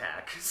 80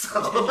 pack, so...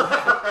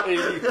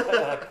 80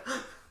 pack.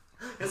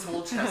 His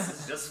whole chest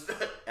is just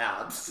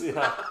abs.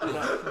 Yeah.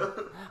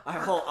 My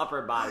whole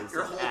upper body is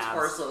Your whole abs.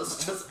 torso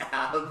is just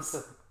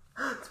abs.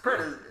 It's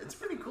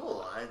pretty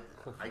cool.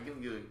 I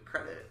give you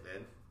credit,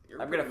 man.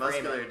 You're a pretty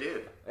muscular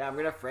dude. Yeah, I'm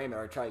gonna frame it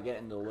or try to get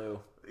in the loo.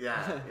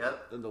 Yeah,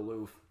 yep. In the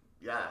loo.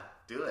 Yeah,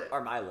 do it.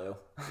 Or my loo.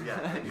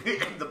 Yeah,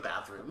 in the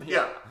bathroom.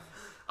 Yeah.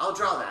 I'll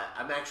draw that.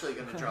 I'm actually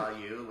gonna draw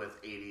you with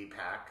 80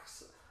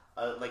 packs,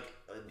 like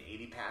an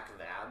 80 pack of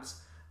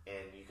abs,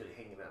 and you could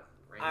hang it up.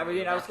 I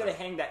was gonna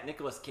hang that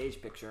Nicolas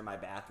Cage picture in my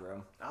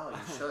bathroom. Oh, you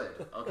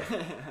should.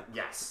 Okay.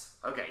 Yes.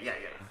 Okay.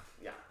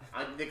 Yeah.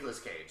 I'm Nicolas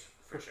Cage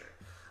for sure.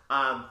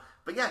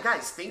 But yeah,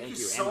 guys, thank you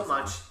so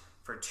Amazon. much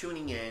for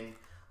tuning in.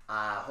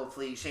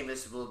 Hopefully,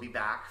 Seamus will be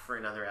back for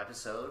another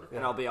episode,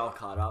 and I'll be all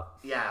caught up.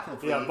 Yeah.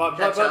 Hopefully, by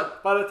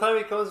the time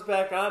he comes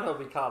back on, he'll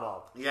be caught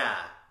up. Yeah.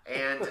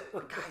 And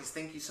guys,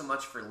 thank you so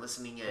much for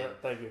listening in. Yeah,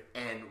 thank you.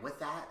 And with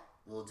that,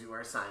 we'll do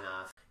our sign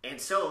off. And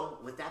so,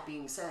 with that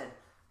being said,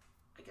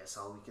 I guess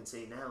all we can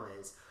say now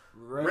is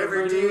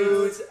River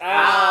Dudes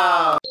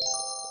out!